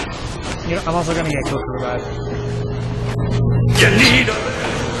 You know, I'm also gonna get quick revive. You need a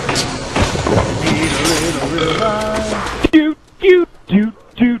little revive. Doot doot doot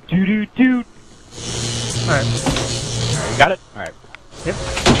doot doot doot. Alright. You got it? Alright. Yep.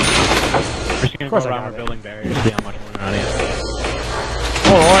 We're just gonna go around our building barriers, see how much we're running in.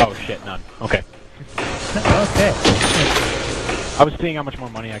 Oh shit, none. Okay. Okay. I was seeing how much more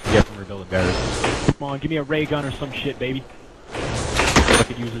money I could get from rebuilding barriers. Come on, give me a ray gun or some shit, baby. I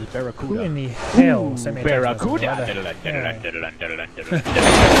could use his Barracuda. Who in the hell sent me a text message? Barracuda!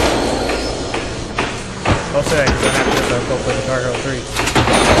 I'll say that because then after this I'll go play Guitar Hero 3.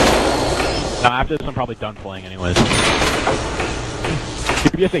 No, after this I'm probably done playing anyways.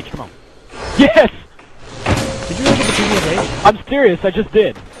 PBSH, come on. Yes! Did you look at the PBSH? I'm serious, I just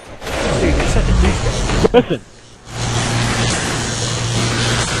did. Dude, you're such a douchebag. Listen.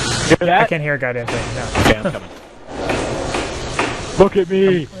 Hear that? I can't hear a goddamn thing, no. Okay, I'm coming. Look at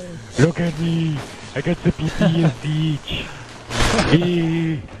me! Look at me! I got the PTSD.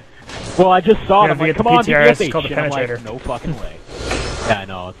 Well, I just saw it. I'm like, come on, PTRS, PTSD. it's called the Penetrator. Like, no fucking way. Yeah, I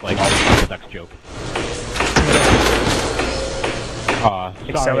know. It's like all the sex joke. Sorry.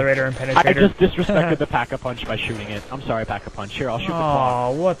 Accelerator and Penetrator. I just disrespected the Pack-a-Punch by shooting it. I'm sorry, Pack-a-Punch. Here, I'll shoot the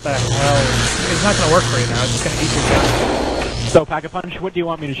clock. Oh, what the hell? It's not gonna work for you now. It's just gonna eat your gun. So, Pack-a-Punch, what do you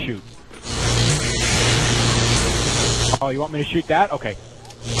want me to shoot? Oh, you want me to shoot that? Okay.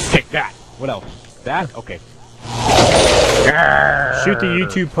 Take that. What else? That? Okay. Shoot the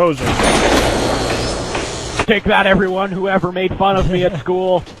YouTube poser. Take that, everyone, whoever made fun of me at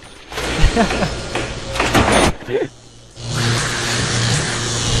school.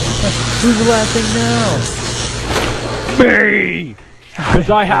 Who's laughing now? Me! Because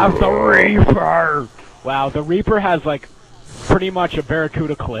I have the Reaper! Wow, the Reaper has, like, pretty much a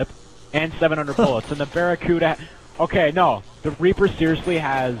Barracuda clip and 700 bullets, and the Barracuda... Okay, no. The Reaper seriously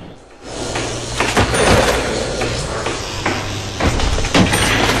has...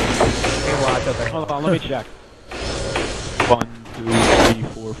 Hold on, let me check. 1, 2, 3,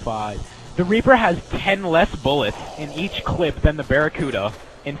 4, 5. The Reaper has 10 less bullets in each clip than the Barracuda,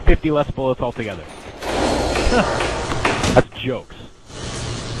 and 50 less bullets altogether. That's jokes.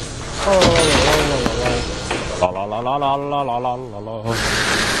 La la la la la la la la la.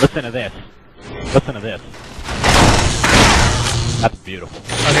 Listen to this. Listen to this. That's beautiful.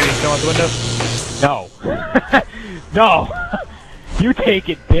 Okay, you still out the window? No. No. You take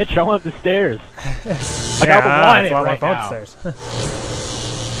it, bitch. I want the stairs. Like, Yeah, I want it I right want now. stairs.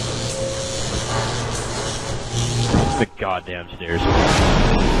 The goddamn stairs.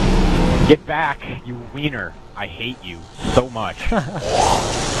 Get back, you wiener. I hate you so much. I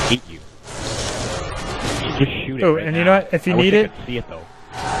hate you. You should just shoot it. Oh, right and now. you know what? If you I need wish I it, could see it though.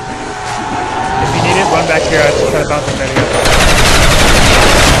 if you need it, run back here. I try to bounce it ready.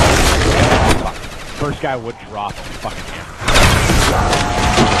 First guy would drop fucking hammer.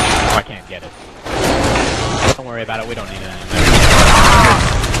 Oh, I can't get it. Don't worry about it. We don't need it anymore.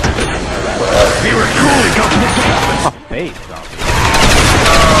 We were cool, My face, zombie.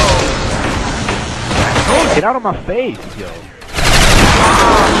 Get out of my face, yo.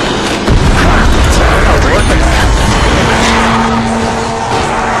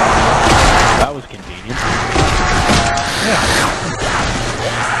 That was convenient. Yeah.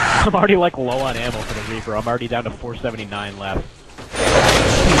 I'm already like low on ammo for the Reaper. I'm already down to 479 left.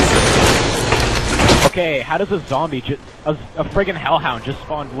 Okay, how does a zombie a friggin' hellhound just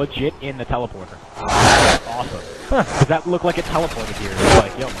spawn legit in the teleporter? That's awesome. Does that look like it teleported here? It's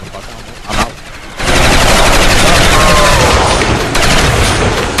like, yo, motherfucker, I'm out.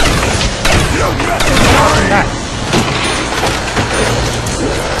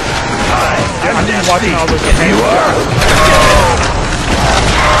 I'm just watching all those things.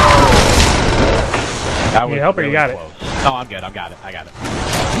 That Need help or you got it? close. No, I'm good. I got it. I got it.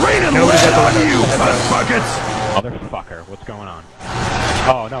 Rain and Nobody's lead at the on window. you, butt buckets! Motherfucker, what's going on?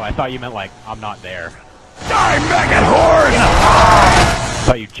 Oh, no, I thought you meant, like, I'm not there. Die, maggot horde! I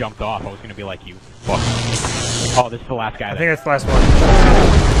thought you jumped off. I was gonna be like, you fuck. Oh, this is the last guy I there. think that's the last one.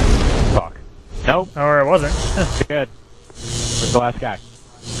 Fuck. Nope. Or it wasn't. Good. Where's the last guy?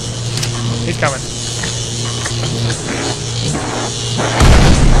 He's coming.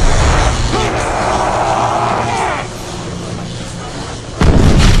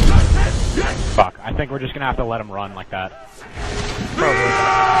 Fuck. I think we're just gonna have to let him run like that. Probably.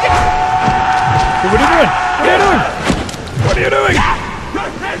 Dude, what are you doing? What are you doing? What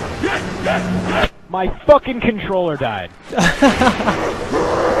are you doing? My fucking controller died.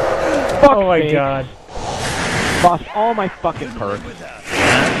 Oh my god. Lost all my fucking perks.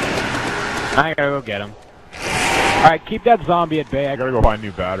 I gotta go get him. Alright, keep that zombie at bay. I gotta go find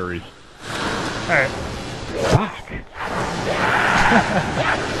new batteries. Alright. Fuck.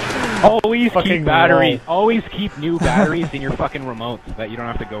 Always Fucking keep batteries. lol. Always keep new batteries in your fucking remote so that you don't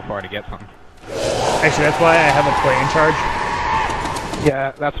have to go far to get some. Actually, that's why I have a play in charge.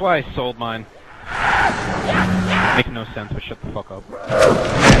 Yeah, that's why I sold mine. Makes no sense, but shut the fuck up.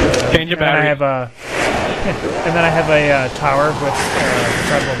 Change your And then I battery. have a... and then I have a tower with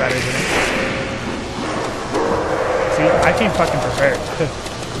rechargeable batteries in it. So See, I came fucking prepared.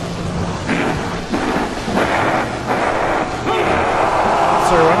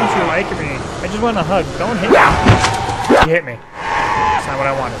 Sir, why don't you like me? I just want a hug. Don't hit me. You hit me. That's not what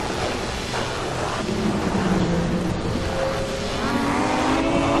I wanted.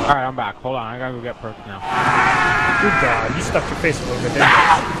 Alright, I'm back. Hold on, I gotta go get perks now. Good God, you stuffed your face a little bit, didn't you?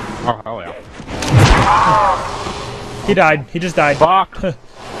 Oh, hell yeah. He died. He just died. Fuck!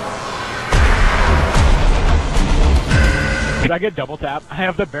 Did I get double tap? I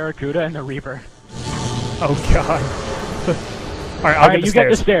have the Barracuda and the Reaper. Oh God. Alright, I'll get the you stairs. get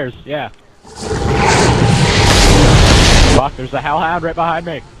the stairs, yeah. Fuck, there's a Hellhound right behind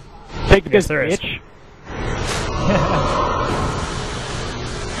me. Take this, there is. bitch.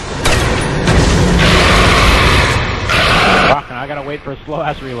 Fuck, and I gotta wait for a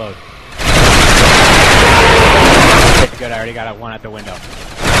slow-ass reload. It's good, I already got one at the window.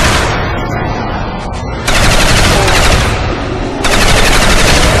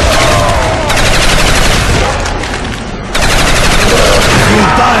 You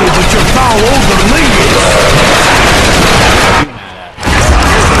die, but your foul odor lingers!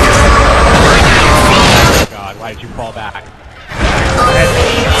 Oh God, why did you fall back?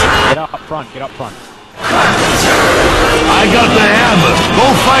 Get up front, get up front. I got the hammer.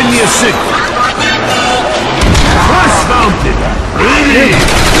 Go find me a sick. First fountain. Ready?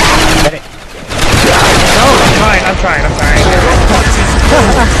 Get it. No, I'm trying.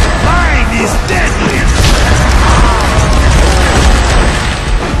 Mine is deadly.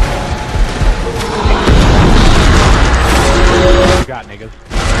 You got niggas.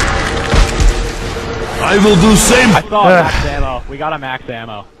 I will do same. I saw max ammo. We got a max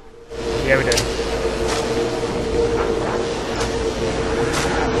ammo. Yeah, we did.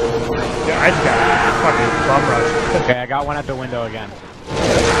 Yeah, I just got fucking bomb rush. Okay, I got one at the window again.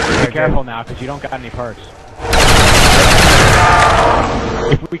 Be careful now, because you don't got any perks.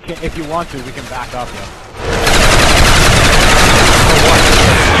 If you want to, we can back up, though.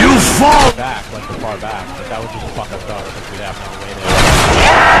 You fall. Back, like the far back, but that would just fuck us up because we'd have no way to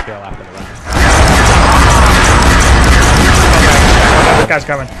kill after the round. This guy's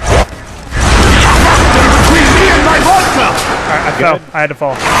coming. Between me and my vodka. Alright, I fell. I had to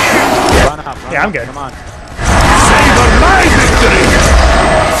fall. Run up, run Yeah, I'm up, good. Come on. Savor my victory.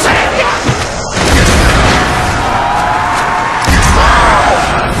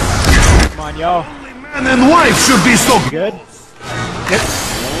 Come on, yo. Man and wife should be so Good? Yep.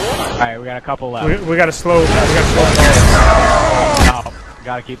 Alright, we got a couple left. We got to slow. No,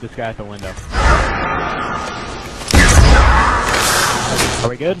 gotta keep this guy at the window. Are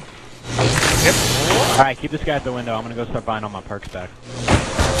we good? Yep. Alright, keep this guy at the window. I'm gonna go start buying all my perks back.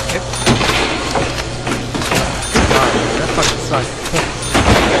 Yep. That fucking sucks.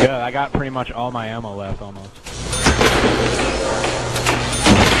 Good, I got pretty much all my ammo left, almost.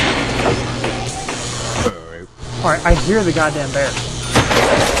 Alright, I hear the goddamn bear.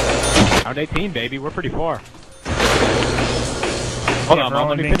 Round 18, baby. We're pretty far. Hold on, we're Mom, only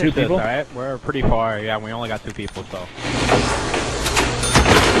let me being finish two this, people? alright? We're pretty far. Yeah, we only got 2 people, so.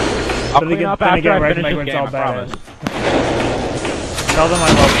 I'll But clean again, up then after again, I Red finish this Penguin's game, all I promise. Tell them I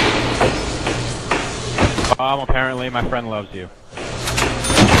love Apparently my friend loves you.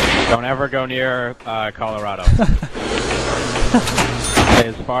 Don't ever go near, Colorado. Stay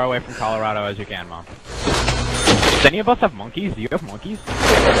as far away from Colorado as you can, Mom. Does any of us have monkeys? Do you have monkeys? you.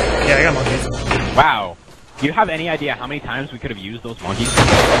 Yeah, I got monkeys. Wow. Do you have any idea how many times we could have used those monkeys?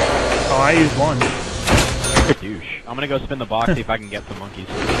 Oh, I used one. You're a douche. I'm gonna go spin the box, see if I can get some monkeys.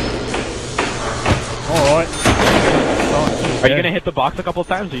 Alright. Are you gonna hit the box a couple of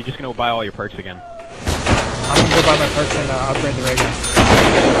times, or are you just gonna buy all your perks again? I'm gonna go buy my perks and upgrade the ray gun.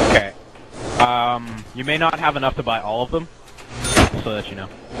 Okay. You may not have enough to buy all of them, so that you know.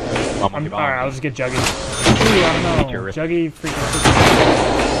 Alright, I'll just get Juggy. Ooh, I don't know. Juggy freaking.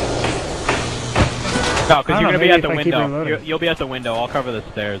 No, because you're gonna be at the maybe if I keep window. reloading. You'll be at the window. I'll cover the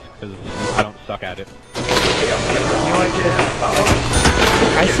stairs, because I don't suck at it. You know what?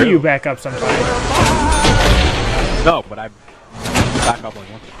 I see you back up sometimes. No, but I back up like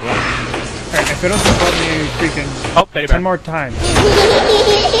once. Alright, if it doesn't support me freaking Oh, teddy bear. 10 more times.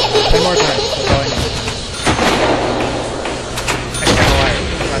 10 more times. That's all I need. I can't lie.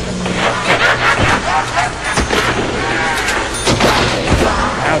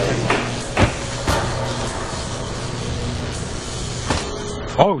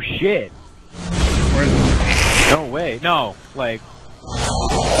 Oh shit! Where is it? No way. No, like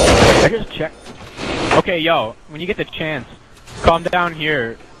I just checked. Okay, yo, when you get the chance, calm down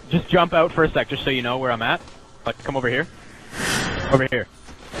here. Just jump out for a sec, just so you know where I'm at. Like, come over here. Over here.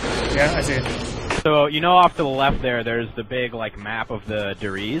 Yeah, I see it. So, you know off to the left there's the big, like, map of the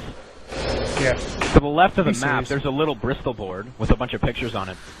Deriz? Yeah. To the left of the map, there's a little Bristol board with a bunch of pictures on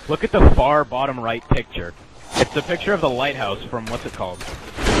it. Look at the far bottom right picture. It's the picture of the lighthouse from, what's it called?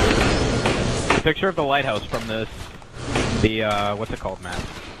 The picture of the lighthouse from the what's it called map?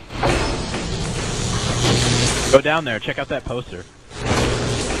 Go down there, check out that poster.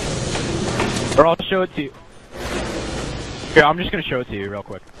 Or I'll show it to you. Here, I'm just gonna show it to you real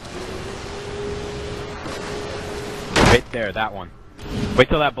quick. Right there, that one. Wait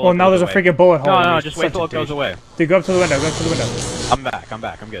till that bullet Well, now there's goes a freaking bullet hole. No, just wait till it goes away. Dude, go up to the window, go up to the window. I'm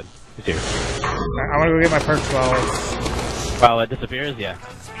back, I'm good. It's here. I wanna go get my perks while it's... Well, it disappears, yeah.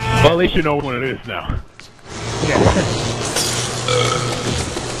 Well, at least you know what it is now. Yeah.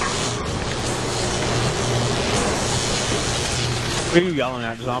 What are you yelling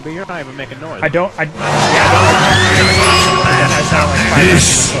at, zombie? You're not even making noise. I don't sound like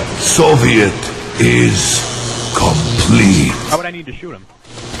This Soviet is complete. How would I need to shoot him?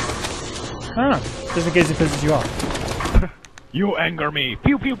 I don't know. Just in case it pisses you off. You anger me.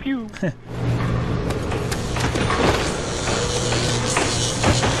 Pew pew pew.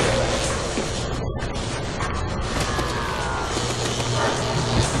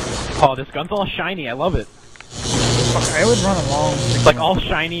 Oh, this gun's all shiny. I love it. Fuck, I would run along. It's like all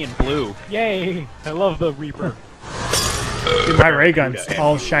shiny and blue. Yay! I love the Reaper. Dude, my ray gun's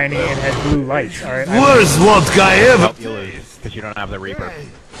all shiny and has blue lights. Alright. Worst vodka ever. Nope, you lose because you don't have the Reaper.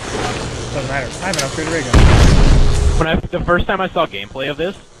 Doesn't matter. I have an upgraded ray gun. The first time I saw gameplay of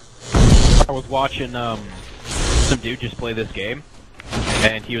this, I was watching some dude just play this game,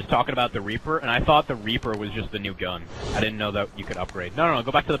 and he was talking about the Reaper, and I thought the Reaper was just the new gun. I didn't know that you could upgrade. No,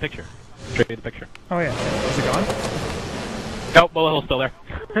 go back to the picture. Straight to the picture. Oh yeah. Is it gone? Nope, bullet hole's still there.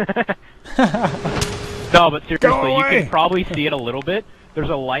 No, but seriously, you can probably see it a little bit. There's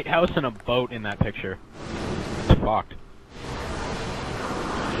a lighthouse and a boat in that picture. It's fucked.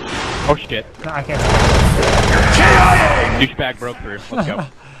 Oh shit. No, I can't. Douchebag broke through. Let's go.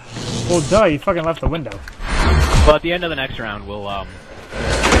 Well, duh, you fucking left the window. Well, at the end of the next round, we'll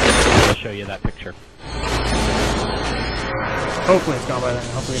show you that picture. Hopefully it's gone by then.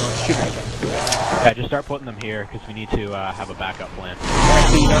 Hopefully you don't shoot it again. Yeah, just start putting them here, because we need to have a backup plan.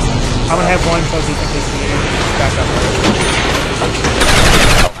 Actually, you know, I'm gonna have one so you can take the backup.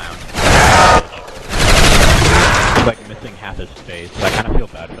 He's like missing half his face. I kind of feel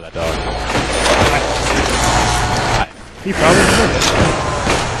bad for that dog. He probably deserved it.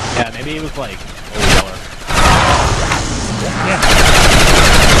 Yeah, maybe he was like old color. Yeah.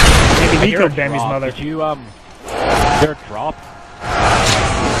 Maybe Nico Bambi's mother. Did you, is there a drop?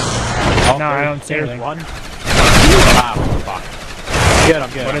 Oh, No, I don't see there's anything. one. Ah, fuck. Good, I'm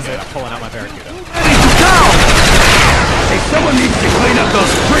good. What I'm is good. it? I'm pulling out my Barracuda. Hey, someone needs to clean up those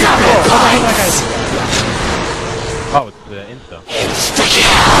streets. Oh, it's Insta.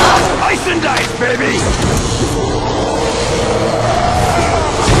 Ice and dice, baby.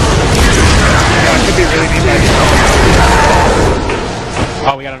 Could be really neat.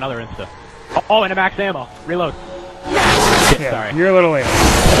 Oh, we got another Insta. Oh, and a max ammo. Reload. Shit, Yeah, sorry. you're a little late.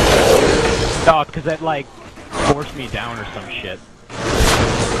 No, because that, like, forced me down or some shit.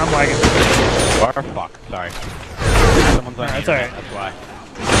 I'm lagging. Or fuck, sorry. Someone's on the That's internet, alright. that's why.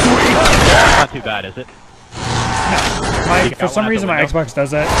 Not too bad, is it? For some reason my Xbox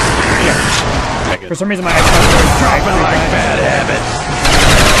does that. Okay, good. For some reason my Xbox does Dropping like bad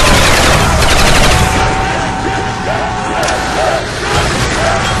habits.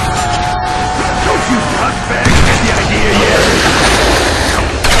 Don't you cutbags get the idea yet?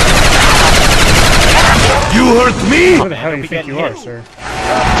 You hurt me? Who the hell do you think you are, sir?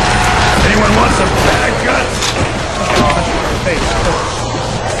 Anyone want some bad guts? Face.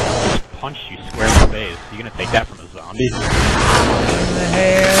 Punched you square in the face. You gonna take that from a zombie?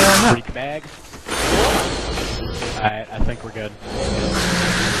 Hell no. Freak bag? Alright, I think we're good.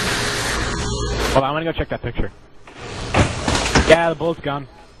 Well, I'm gonna go check that picture. Yeah, the bullet's gone.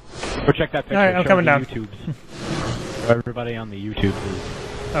 Go check that picture. Alright, I'm Show coming the down. YouTubes. For everybody on the YouTube is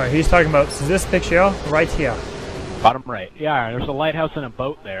Alright, he's talking about this picture right here. bottom right. Yeah, there's a lighthouse and a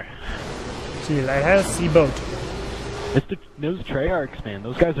boat there. See, lighthouse, see boat. Those Treyarchs, man.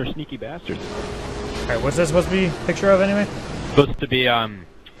 Those guys are sneaky bastards. Alright, what's this supposed to be a picture of anyway? Supposed to be,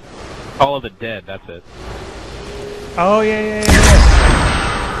 Call of the Dead, that's it. Oh, yeah.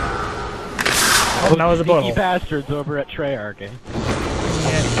 Oh, now there's a bullet Sneaky hole. bastards over at Treyarch, eh?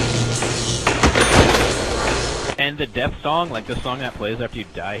 Yeah. And the death song, like the song that plays after you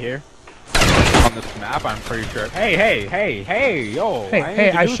die here, on this map, I'm pretty sure. Hey, yo!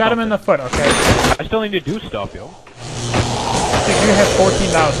 Hey, I shot him in the foot, okay? I still need to do stuff, yo. You have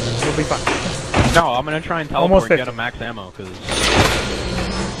 14,000. You'll be fine. No, I'm gonna try and Almost teleport and 50. get a max ammo, because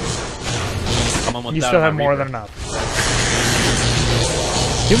I'm almost You out still of have my more Reaper. than enough.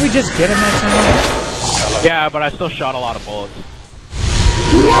 Did we just get a max ammo? Yeah, but I still shot a lot of bullets.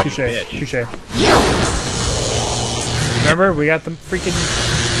 Touche. Bitch. Touche. Remember, we got the freaking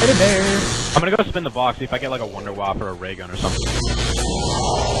teddy bear. I'm gonna go spin the box, see if I get like a Wonder Wop or a ray gun or something.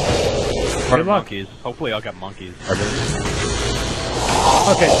 Or Good luck. monkeys. Hopefully I'll get monkeys.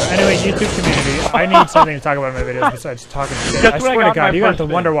 Okay, so anyway, YouTube community, I need something to talk about in my videos besides talking shit. Guess I what I swear to got God, my you got first the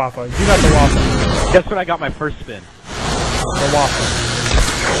spin? Wonder Waffle. You got the waffle. Guess what I got my first spin? The waffle.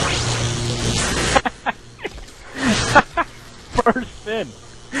 First spin!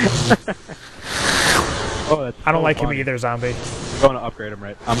 Oh, that's I don't so like funny. him either, zombie. I'm going to upgrade him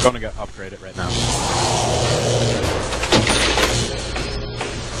I'm going to upgrade it right now.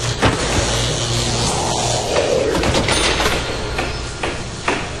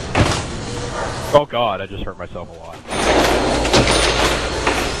 Oh god, I just hurt myself a lot.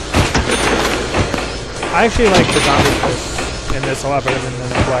 I actually like the zombie twist in this a lot better than the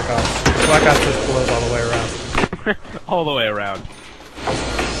Black Ops. Black Ops just blows all the way around. All the way around.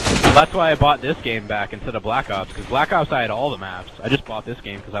 Well, that's why I bought this game back instead of Black Ops, because Black Ops I had all the maps. I just bought this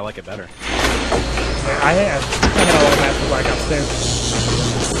game because I like it better. Yeah, I had all the maps for Black Ops too.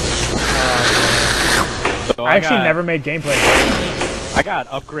 So I actually never made gameplay. I got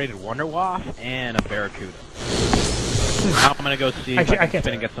upgraded Wonder Waff and a Barracuda. Now I'm gonna go see if I can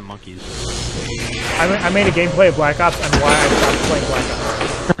spin and get some monkeys. I made a gameplay of Black Ops and why I stopped playing Black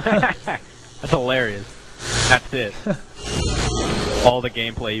Ops. That's hilarious. That's it. All the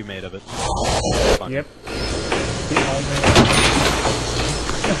gameplay you made of it. Funny. Yep.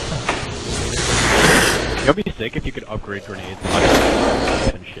 It would be sick if you could upgrade grenades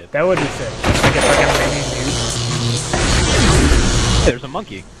and shit. That would be sick. I guess like a mini nuke. Hey, there's a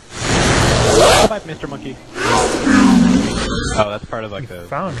monkey. Bye, Mr. Monkey. Oh, that's part of like the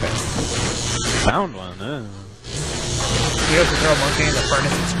Found it. found one. You have to throw a monkey in the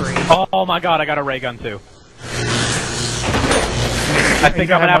furnace and scream. Oh my god, I got a ray gun too. I think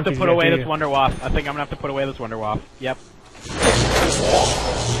don't I'm gonna have have to monkeys put yet, away do this you? Wonder Waff. I think I'm gonna have to put away this Wonder Waff. Yep.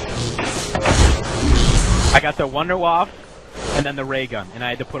 I got the Wonder Waff and then the ray gun, and I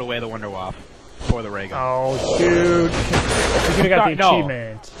had to put away the Wonder Waff for the ray gun. Oh, dude. You could've got the No.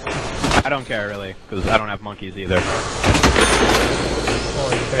 achievement. I don't care really, because I don't have monkeys either. Oh,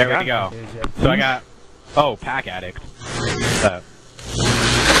 you could've There we got go. monkeys, yeah. So I got, oh, Pack Addict.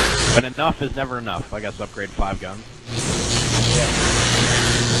 But enough is never enough. I guess upgrade 5 guns. Yeah.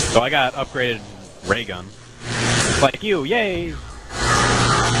 So I got upgraded ray gun. Like you, yay!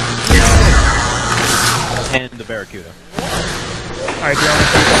 And the Barracuda. Alright, do you want to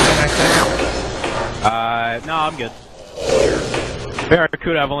take something next time? No, I'm good.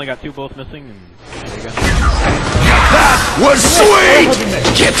 Barracuda, I've only got 2 bullets missing, and there you go. Was sweet!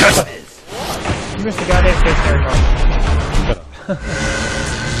 Get us! You missed the goddamn stationary mark. Shut up.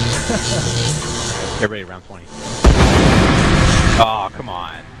 Get ready, round 20. Oh, come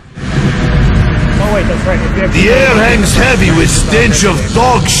on. Oh wait, that's right. If you have The air hangs heavy with stench of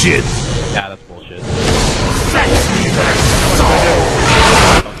dog shit. Yeah, that's bullshit.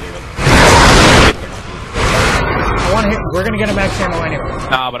 I want to hit. We're gonna get a max ammo anyway.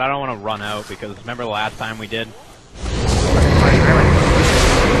 Nah, but I don't want to run out, because remember the last time we did?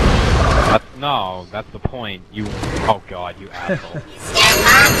 No, that's the point. You. Oh god, you asshole.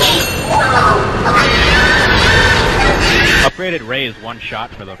 Upgraded Ray is 1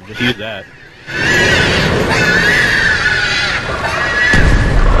 shot for them. Just use that.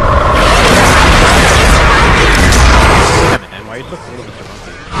 Damn it, man. Why are you so cool to Mr.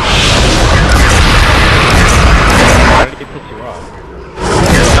 Monkey? Why did he piss you off?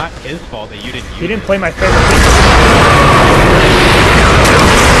 It's not his fault that you didn't use He didn't it. play my favorite feature.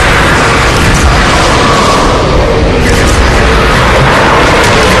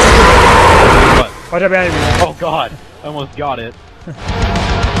 What? Watch out behind you. Oh god, I almost got it.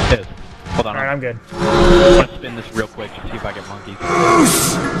 Pissed. Hold on, Alright, I'm good. I'm gonna spin this real quick to see if I get monkeys.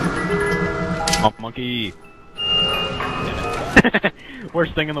 Oh, monkey. Damn it.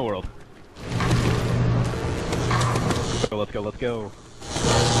 Worst thing in the world. Let's go, let's go.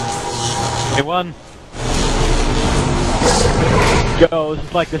 21. Go, this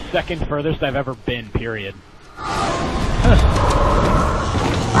is like the second furthest I've ever been, period.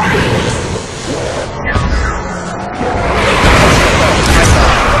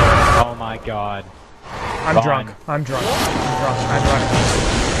 Oh my god. I'm Gone. drunk. I'm drunk. I'm drunk. I'm drunk.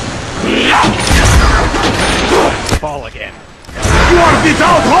 Fall again. You are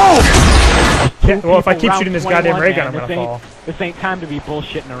without hope! Yeah, well, if I people keep shooting this round goddamn 21, ray gun, I'm man. gonna fall. This ain't time to be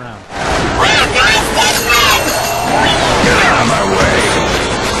bullshitting around. Get out of my way!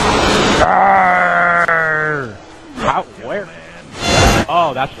 How? Where?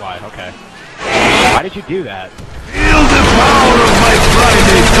 Oh, that's why. Okay. Why did you do that? Feel the power of my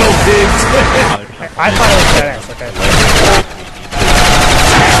Friday, pigs! I thought it was badass, okay.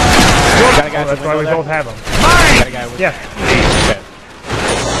 Got a guy Oh, that's why we both have them. Got a guy with Yeah. Okay.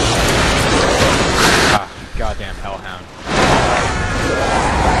 Ah, goddamn hellhound.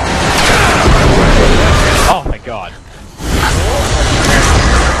 Oh my god.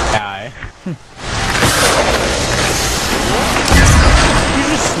 Die.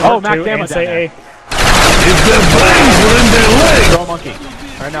 Oh, max ammo down say there. A. If their brains were in their legs, Throw a monkey.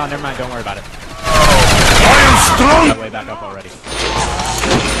 Or no, never mind, don't worry about it. I am strong! Got way back up already.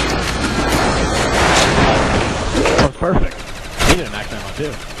 That was perfect. Needed a max ammo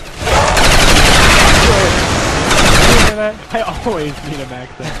too. I always need a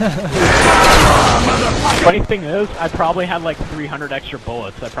max ammo. Funny thing is, I probably had like 300 extra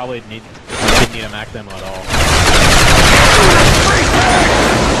bullets. I probably didn't need a max ammo at all.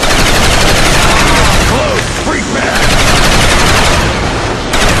 Close, freak man!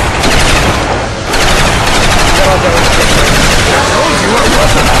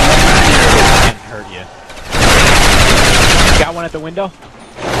 Can't hurt you. Got one at the window?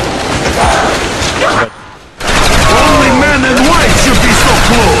 Good. Only men and wife should be so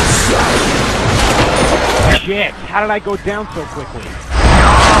close! Shit! How did I go down so quickly?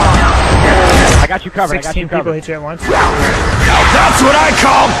 I got you covered. 16 people hit you at once. Now that's what I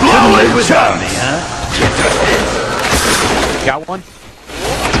call blowing chunks! Got one?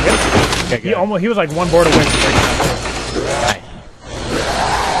 Yep. Okay, good. He was like one board away from breaking out. Nice.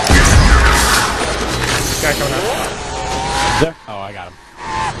 Guy coming up. There? Oh, I got him.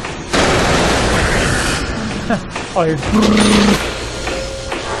 Oh, here's.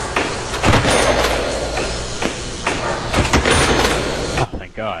 Oh,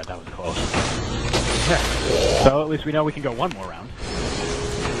 thank God, that was close. So at least we know we can go one more round.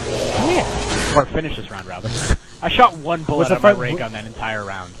 Yeah. Or finish this round, rather. I shot one bullet out of my ray gun that entire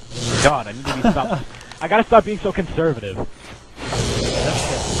round. God, I need to be stopped. I gotta stop being so conservative.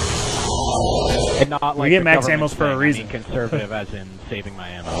 And not like we get the max government ammos for a thing. reason. I mean conservative as in saving my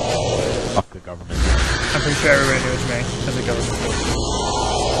ammo. Fuck the government. I'm pretty sure everybody knew what you meant as it goes.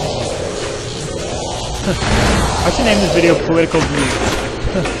 I should name this video Political Views.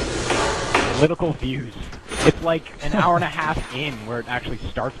 Political views. It's like an hour and a half in where it actually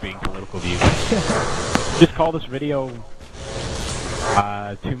starts being political views. Just call this video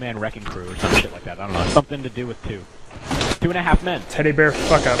Two-Man Wrecking Crew or some shit like that. I don't know. Something to do with two. 2.5 men. Teddy bear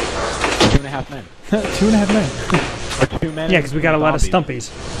fuck up. 2.5 men. 2.5 men. Or 2 men. Yeah, because we got a lot of zombies.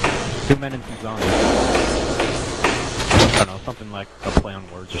 stumpies. 2 men and some zombies. I don't know, something like a play on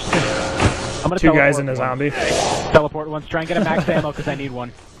words or something. I'm gonna 2 guys and a once. zombie. Teleport once. Try and get a max ammo because I need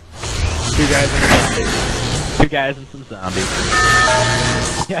one. 2 guys and a zombie. 2 guys and some zombies.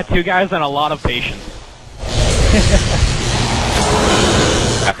 Yeah, 2 guys and a lot of patience.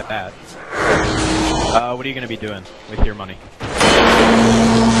 After that. What are you gonna be doing with your money?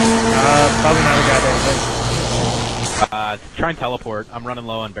 Probably not a goddamn thing. Try and teleport. I'm running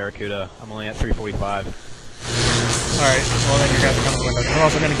low on Barracuda. I'm only at 345. Alright, well then you guys are coming with us. I'm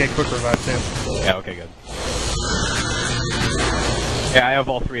also gonna get quick revive too. Yeah, okay, good. Yeah, I have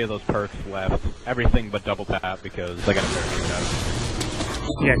all 3 of those perks left. Everything but double tap because I got a Barracuda.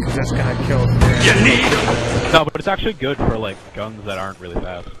 Yeah, because that's gonna kill. You need No, but it's actually good for like guns that aren't really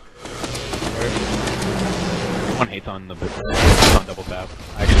fast. One hates on the on double tap.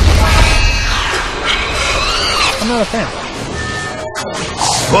 Actually, I'm not a fan.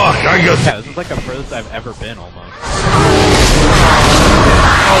 Fuck, I got... yeah, this is like the furthest I've ever been almost.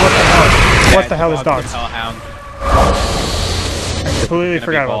 Oh, what the hell? Yeah, What the hell is dogs? Hellhound. I completely Gonna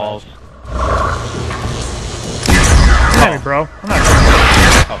forgot be about balls. that. Come at me, bro. I'm not.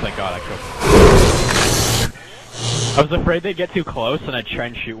 Oh, thank God, I cooked. I was afraid they'd get too close and I'd try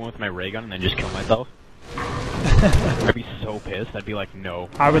and shoot one with my ray gun and then just kill myself. I'd be so pissed. I'd be like, no.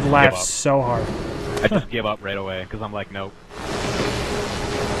 I would Give laugh up. so hard. I'd just give up right away because I'm like, nope.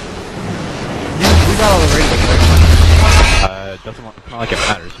 We got all the radios. It doesn't. It's not like it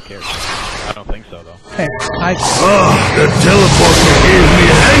matters. Who cares? I don't think so though. Hey, I. The teleporter gave me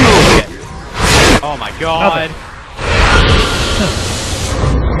a hangover! Oh my God.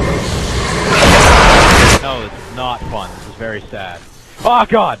 No, this is not fun. This is very sad. Oh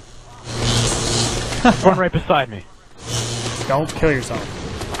God! One right beside me. Don't kill yourself.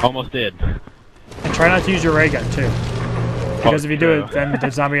 Almost did. And try not to use your ray gun too. Because if you do it, then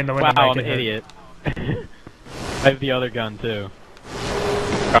the zombie in the window Wow, might I'm get an hit. idiot. I have the other gun too.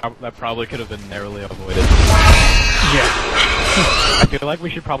 That probably could have been narrowly avoided. Yeah. I feel like we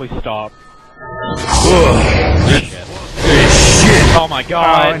should probably stop. Shit. Shit. Oh my Oh,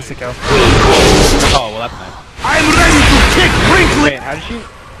 god! insta-kill. Oh, well that's nice. I'm ready to kick Brinkley! Wait, how did she...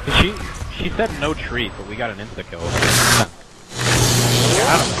 She said no treat, but we got an insta-kill. I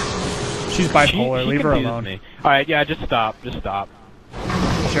don't know. She's bipolar, leave her alone. Me. Alright, yeah, just stop. Just stop.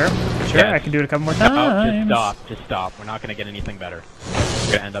 Sure? Sure, Yes. I can do it a couple more No, times. just stop. Just stop. We're not gonna get anything better.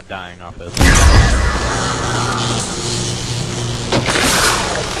 We're gonna end up dying off this.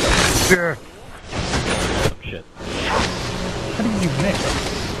 Sure. Some shit. How did you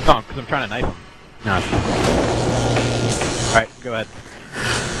miss? Oh, because I'm trying to knife him. No. Alright, go ahead.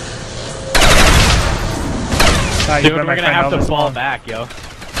 Dude, we're gonna have to fall back, yo.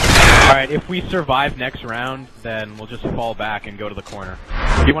 Alright, if we survive next round, then we'll just fall back and go to the corner.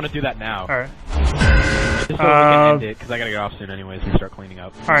 You want to do that now? Alright. Just so we can end it, because I gotta get off soon anyways and start cleaning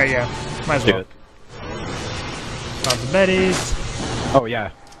up. Alright, yeah. Might as Do well. it. Found the Betties. Oh,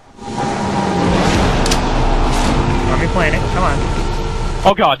 yeah. Let me playing it. Come on.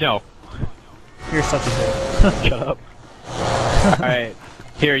 Oh god, no. You're such a dick. Shut up. Alright.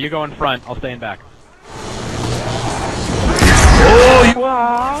 Here, you go in front. I'll stay in back. Oh, you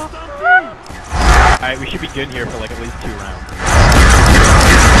Alright, we should be good here for like at least 2 rounds.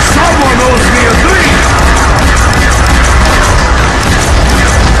 Someone owes me a drink!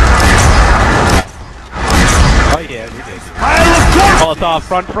 Oh yeah, we did. I'll of course! Oh, it's off.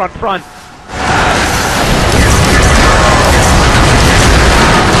 Front, front, front.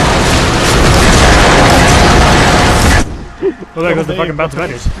 Well, there goes the fucking bounce of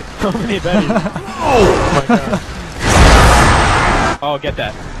Betties. So many Betties. Oh my god. Oh, get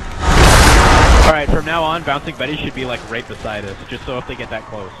that. Alright, from now on, bouncing Betty should be like right beside us, just so if they get that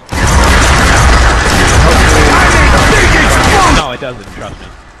close. No, it doesn't, trust me.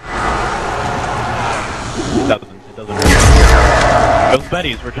 It doesn't hurt. Those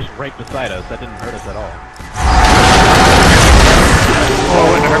Bettys were just right beside us, that didn't hurt us at all. Oh,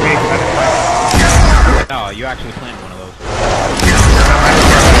 it wouldn't hurt me. No, you actually planted one of those.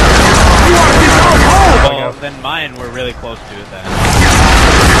 Well, then mine were really close to it then.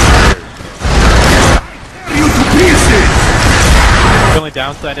 you to pieces! The only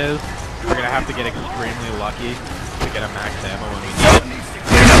downside is, we're gonna have to get extremely lucky to get a max ammo when we need it.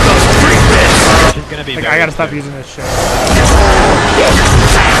 Clean up those freak bits! Which is gonna be Like, very I gotta stop soon. using this shit. I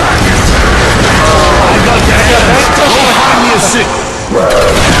got that! Find me a sick!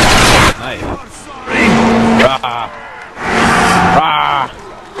 Nice. Sorry! Ah. Ah.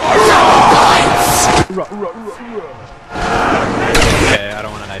 Okay, I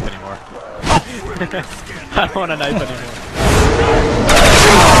don't want a knife anymore. I don't want a knife anymore.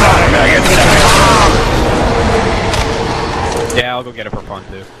 Yeah, I'll go get it for fun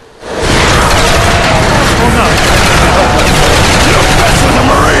too. Oh no! Mess with the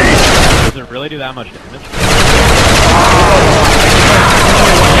Marine! Does it really do that much damage?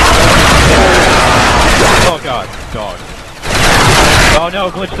 Oh god, dog. Oh no,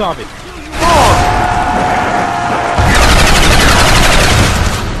 glitch zombie.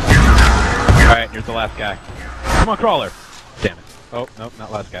 Alright, here's the last guy. Come on, crawler. Damn it. Oh, nope,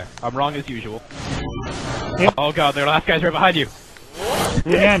 not last guy. I'm wrong as usual. Yep. Oh god, their last guy's right behind you.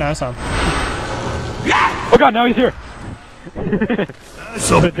 Yeah, no, I saw him. Oh god, now he's here.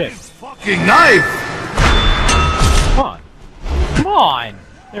 That's a Good thing. fucking knife! Come on. Come on.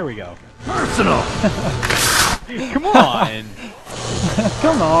 There we go. Personal! Come on.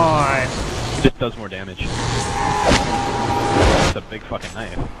 Come on! It just does more damage. It's a big fucking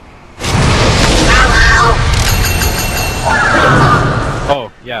knife.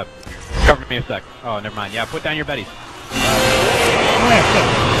 Oh, yeah. Cover me a sec. Oh, never mind. Yeah, put down your Bettys. Oh,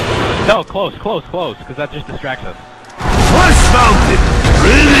 yeah, No, close, close, close, because that just distracts us. Horse mounted!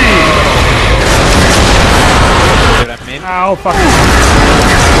 Really? See what I mean? ow, fuck.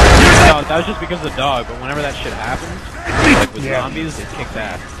 No, that was just because of the dog, but whenever that shit happens, like with zombies, it kicks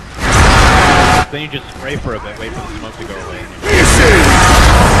ass. Then you just spray for a bit, wait for the smoke to go away. Pieces!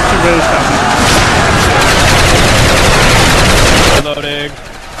 Should really stop. Reloading.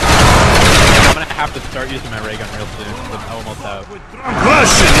 I'm gonna have to start using my ray gun real soon, 'cause I'm almost out.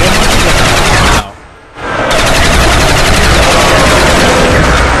 Russian! No.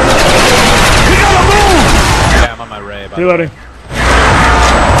 We gotta move! Yeah, I'm on my ray, by the way. Reloading.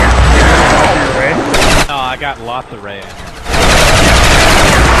 Right? No, I got lots of ray in here.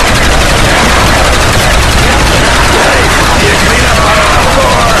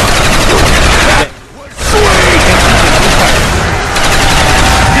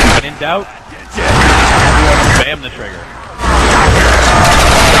 out. Spam the trigger.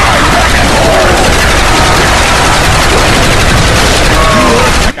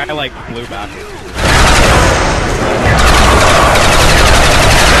 That guy like flew backwards.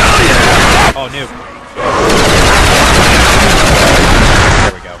 Oh, nuke.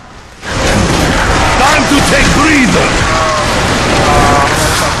 There we go. Time to take breather!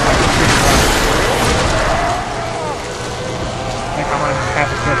 I think I'm on half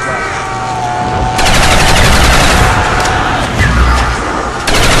a clip left.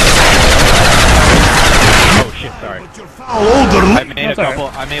 Oh shit, sorry. Older I made a couple,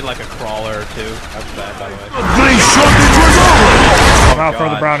 I made like a crawler or two. That's bad, by the way. Grey shortage was over! Wow, for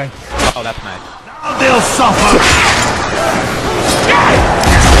the God. Browning. Oh, that's nice. Now they'll suffer!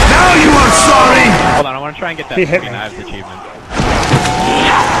 Now you are sorry! Hold on, I want to try and get that He hit 3 me. knives achievement.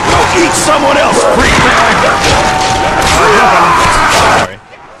 Go eat someone else, freak bag! Sorry.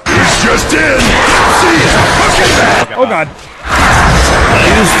 He's just in! See ya! Look at that! Oh god. I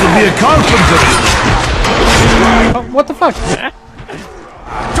used to be a carpenter. Oh, what the fuck?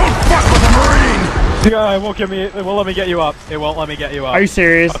 Don't fuck with a Marine! Yeah, it won't give me. It won't let me get you up. It won't let me get you up. Are you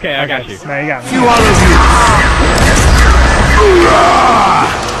serious? Okay, I got you. No, you got me. You all of you!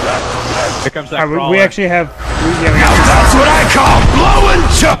 Here comes that Alright, crawler. we actually have. Yeah, we Now got that's what I call blowing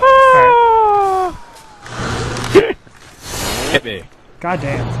chop! Alright. Hit me. God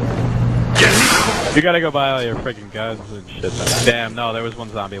damn. You gotta go buy all your freaking guns and shit. Damn, no, there was one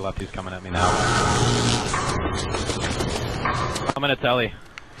zombie left. He's coming at me now. I'm gonna telly.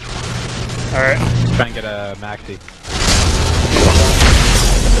 Alright. Try and get a maxi.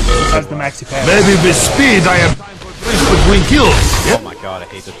 That's the maxi pad. Maybe with speed I have time for drinks between kills. Oh my god, I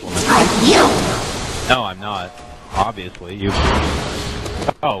hate this woman. No, I'm not. Obviously, you.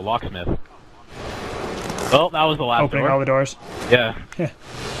 Oh, locksmith. Well, that was the last Opening door. all the doors. Yeah. Yeah.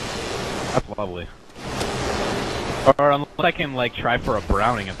 That's lovely. Or unless I can, like, try for a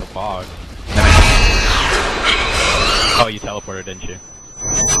Browning at the bog. Oh, you teleported, didn't you?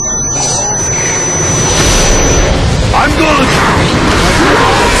 I'm going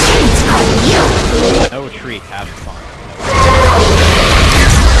No treat, having fun.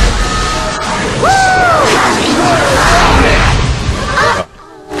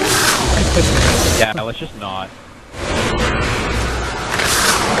 Yeah, let's just not.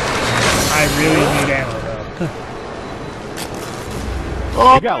 I really need ammo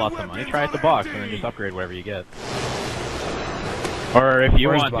though. You got lots of money, try at the box and then just upgrade whatever you get. Or if you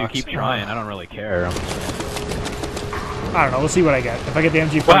Where's want the to, box? keep trying, I don't really care. I don't know. We'll see what I get. If I get the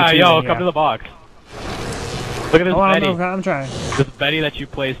MG42, Wow, yo, then come to the box. Look at this Oh, Betty. I'm trying. This Betty that you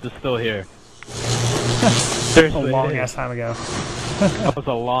placed is still here. A Seriously, it long is. ass time ago. That was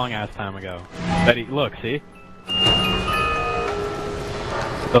a long ass time ago. Betty, look, see?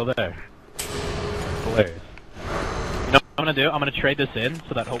 Still there. Hilarious. You know what I'm gonna do? I'm gonna trade this in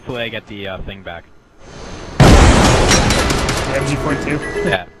so that hopefully I get the thing back. The MG42.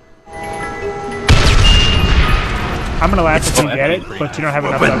 Yeah. I'm gonna laugh if you Oh, get it, MG3 but you don't have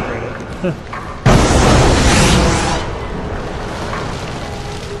enough to upgrade it.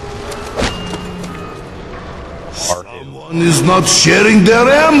 Someone is not sharing their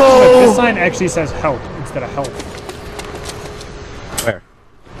Look, ammo! this sign actually says help instead of help. Where?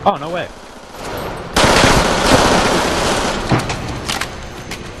 Oh, no way.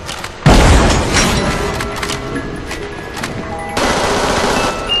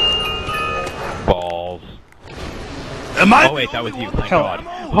 Balls. Am I? Oh wait, that was you, thank Hell. god.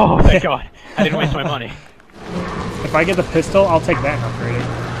 Oh, thank god. I didn't waste my money. If I get the pistol, I'll take that and upgrade it.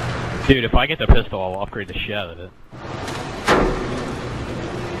 Dude, if I get the pistol, I'll upgrade the shit out of it.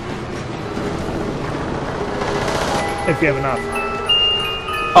 If you have enough.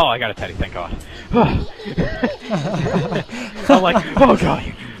 Oh, I got a teddy, thank god. I'm like, oh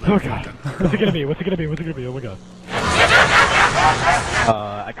god, oh god. What's it gonna be, what's it gonna be, what's it gonna be, oh my god.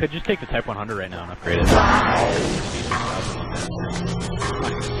 I could just take the Type 100 right now and upgrade it.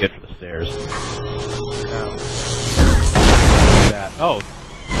 Good for the stairs. That. Oh,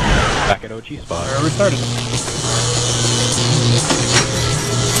 back at OG spot. Where we started.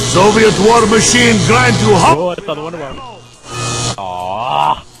 Soviet war machine grind to hot. Oh, I saw the Wonder Woman.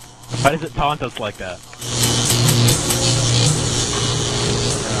 Aww. Why does it taunt us like that?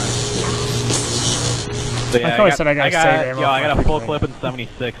 So, yeah, I thought I said I gotta save ammo Yo, I for got a full everything. clip and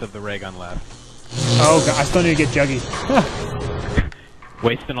 76 of the ray gun left. Oh god, I still need to get Juggy.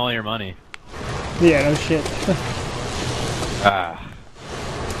 Wasting all your money. Yeah, no shit. Ah.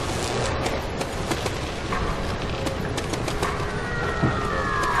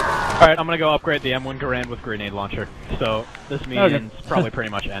 Alright, I'm gonna go upgrade the M1 Garand with grenade launcher. So, this means probably pretty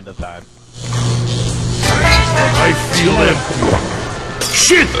much end of time. I feel it.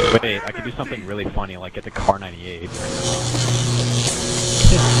 Shit! Wait, I could do something really funny, like get the Car 98. Might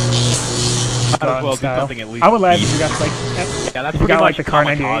as well do something at least. I would laugh if you got like, yeah, that's if you pretty got like much the Car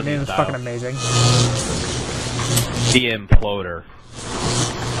 98 Kamikaze and it was style. fucking amazing. The Imploder.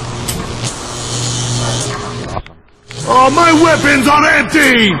 Awesome. Oh, my weapons are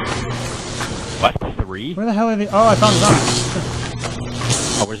empty! What? 3? Where the hell are they? Oh, I found it on.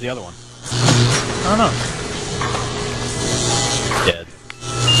 Oh, where's the other one? I don't know. Dead.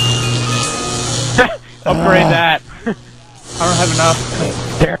 Upgrade that! I don't have enough.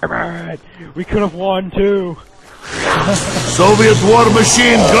 Damn it! We could have won too! Soviet war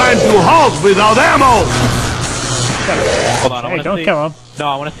machine grind to halt without ammo! Hold on, I Hey, wanna don't see. kill him. No,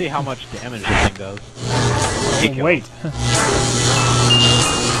 I wanna see how much damage this thing does. Oh, wait.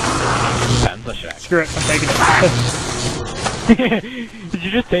 Depends, I should actually. Screw it, I'm taking it. Did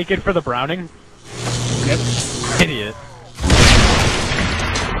you just take it for the Browning? Yep. Idiot.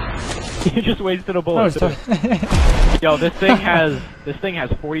 You just wasted a Oh, bullet. it's Yo, this thing has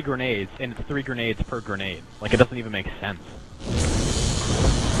 40 grenades, and it's 3 grenades per grenade. Like, it doesn't even make sense.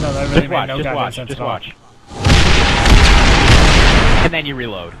 No, that really Just made watch, no just goddamn watch, sense just at all. watch. And then you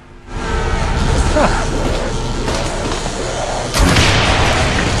reload.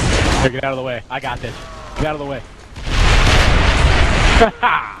 Here, get out of the way. I got this. Get out of the way.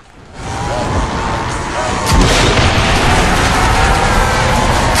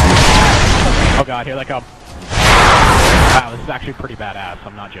 Oh god, here they come. Wow, this is actually pretty badass.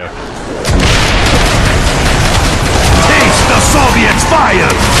 I'm not joking. Taste the Soviets' fire!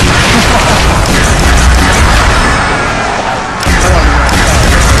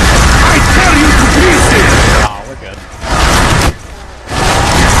 I tear you to pieces! Oh, we're good.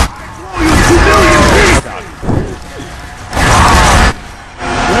 Throw you to million pieces!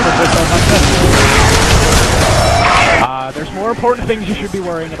 There's more important things you should be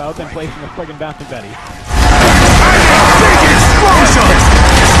worrying about than placing a friggin' Bouncing Betty. I'm a big explosion!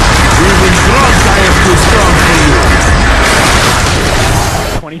 Even drugs I am too strong for you!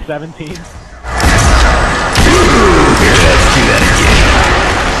 2017. Let's do that again.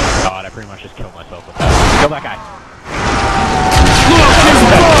 God, I pretty much just killed myself with that. Kill that guy. Look, his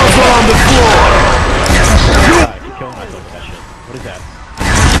balls are on the floor! I keep killing myself with that shit. What is that?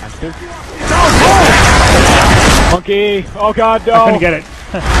 Hamster? Don't move! Monkey! Oh god, no! I couldn't get it.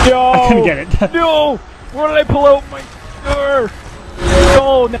 No! I couldn't get it. No! Where did I pull out my...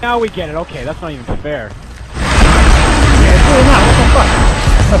 No, now we get it. Okay, that's not even fair. Yeah, it's really not. What the fuck?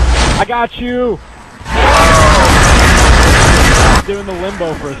 I got you! Doing the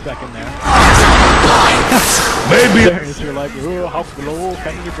limbo for a second there. Maybe... There's you're like, oh, how low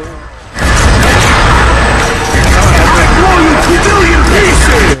can you go? Throw you to million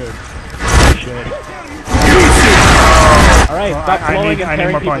pieces! Shit. Pieces! Alright, Well, stop I blowing need and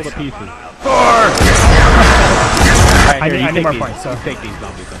tearing more people points. to pieces. Or... Alright, I here, need- you I need take more these. points, so. You take these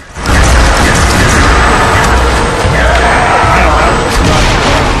zombies then.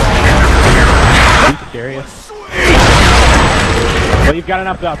 Are you serious? Well, you've got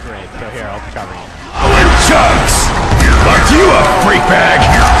enough to upgrade, so here, I'll cover you. in chunks! Aren't you a freak bag?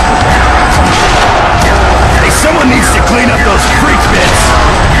 Hey, someone needs to clean up those freak bits!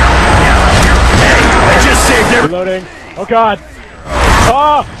 Hey, I just saved every... Reloading. Oh god!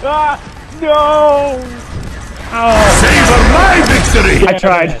 Oh! Ah! No! Savor my victory! I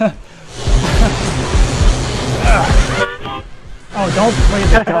tried. Oh, don't play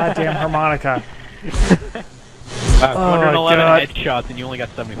the goddamn harmonica. 211 God. headshots and you only got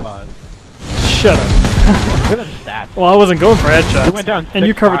 75. Shut up. Look at the stats. Well, I wasn't going for headshots. You went down and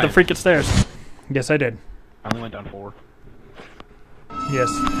you 6 covered the times. freaking stairs. Yes, I did. I only went down 4. Yes,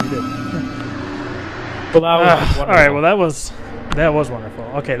 you did. Well, that was All right. Well, that was wonderful.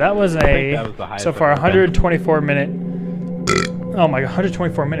 Okay, that was think that was the highest so far I've ever been. 124 minute. Oh my god,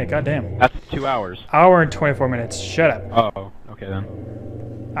 124 minute. Goddamn. That's 2 hours. Hour and 24 minutes. Shut up. Oh, okay then.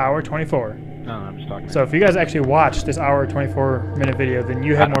 Hour 24. No, I'm just talking. So if you guys actually watched this hour 24 minute video, then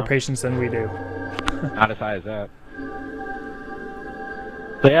you have I more know. patience than we do. Not as high as that.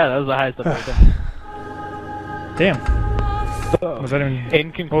 So yeah, that was the highest I've ever been. Damn. So, Was that even? in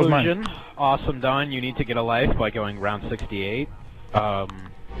what was mine? conclusion, awesome done. You need to get a life by going round 68. I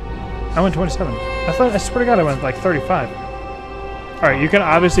went 27. I swear to God, I went like 35. All right, you can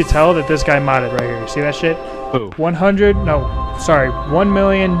obviously tell that this guy modded right here. You see that shit? Who?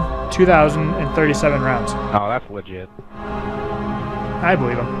 1,002,037 rounds. Oh, that's legit. I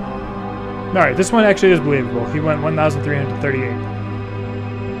believe him. All right, this one actually is believable. He went 1,338.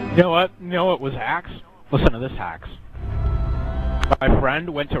 You know what? You know what was hacks? Listen to this hacks. My friend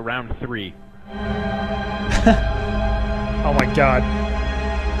went to round 3. Oh my god.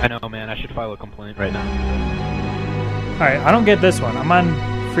 I know, man. I should file a complaint right now. Alright, I don't get this one. I'm on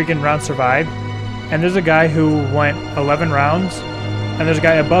freaking round survived, and there's a guy who went 11 rounds, and there's a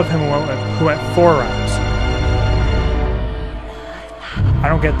guy above him who went 4 rounds. I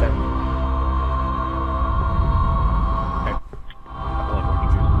don't get that.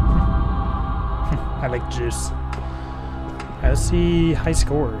 I like juice. Let's see high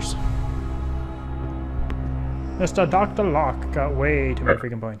scores. Mr. Dr. Locke got way too many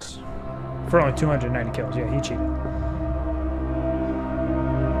freaking points. For only 290 kills. Yeah, he cheated.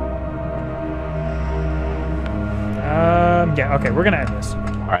 Yeah, okay, we're gonna end this.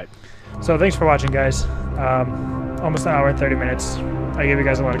 Alright. So thanks for watching, guys. Almost an hour and 30 minutes. I give you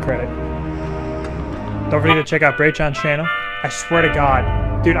guys a lot of credit. Don't forget to check out Braychon's channel. I swear to God.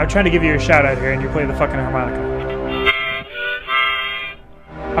 Dude, I'm trying to give you a shout out here and you play the fucking harmonica.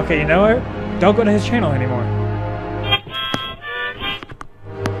 Okay, you know what? Don't go to his channel anymore.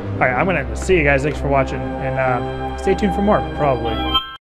 Alright, I'm gonna end this. See you guys. Thanks for watching. And stay tuned for more, probably.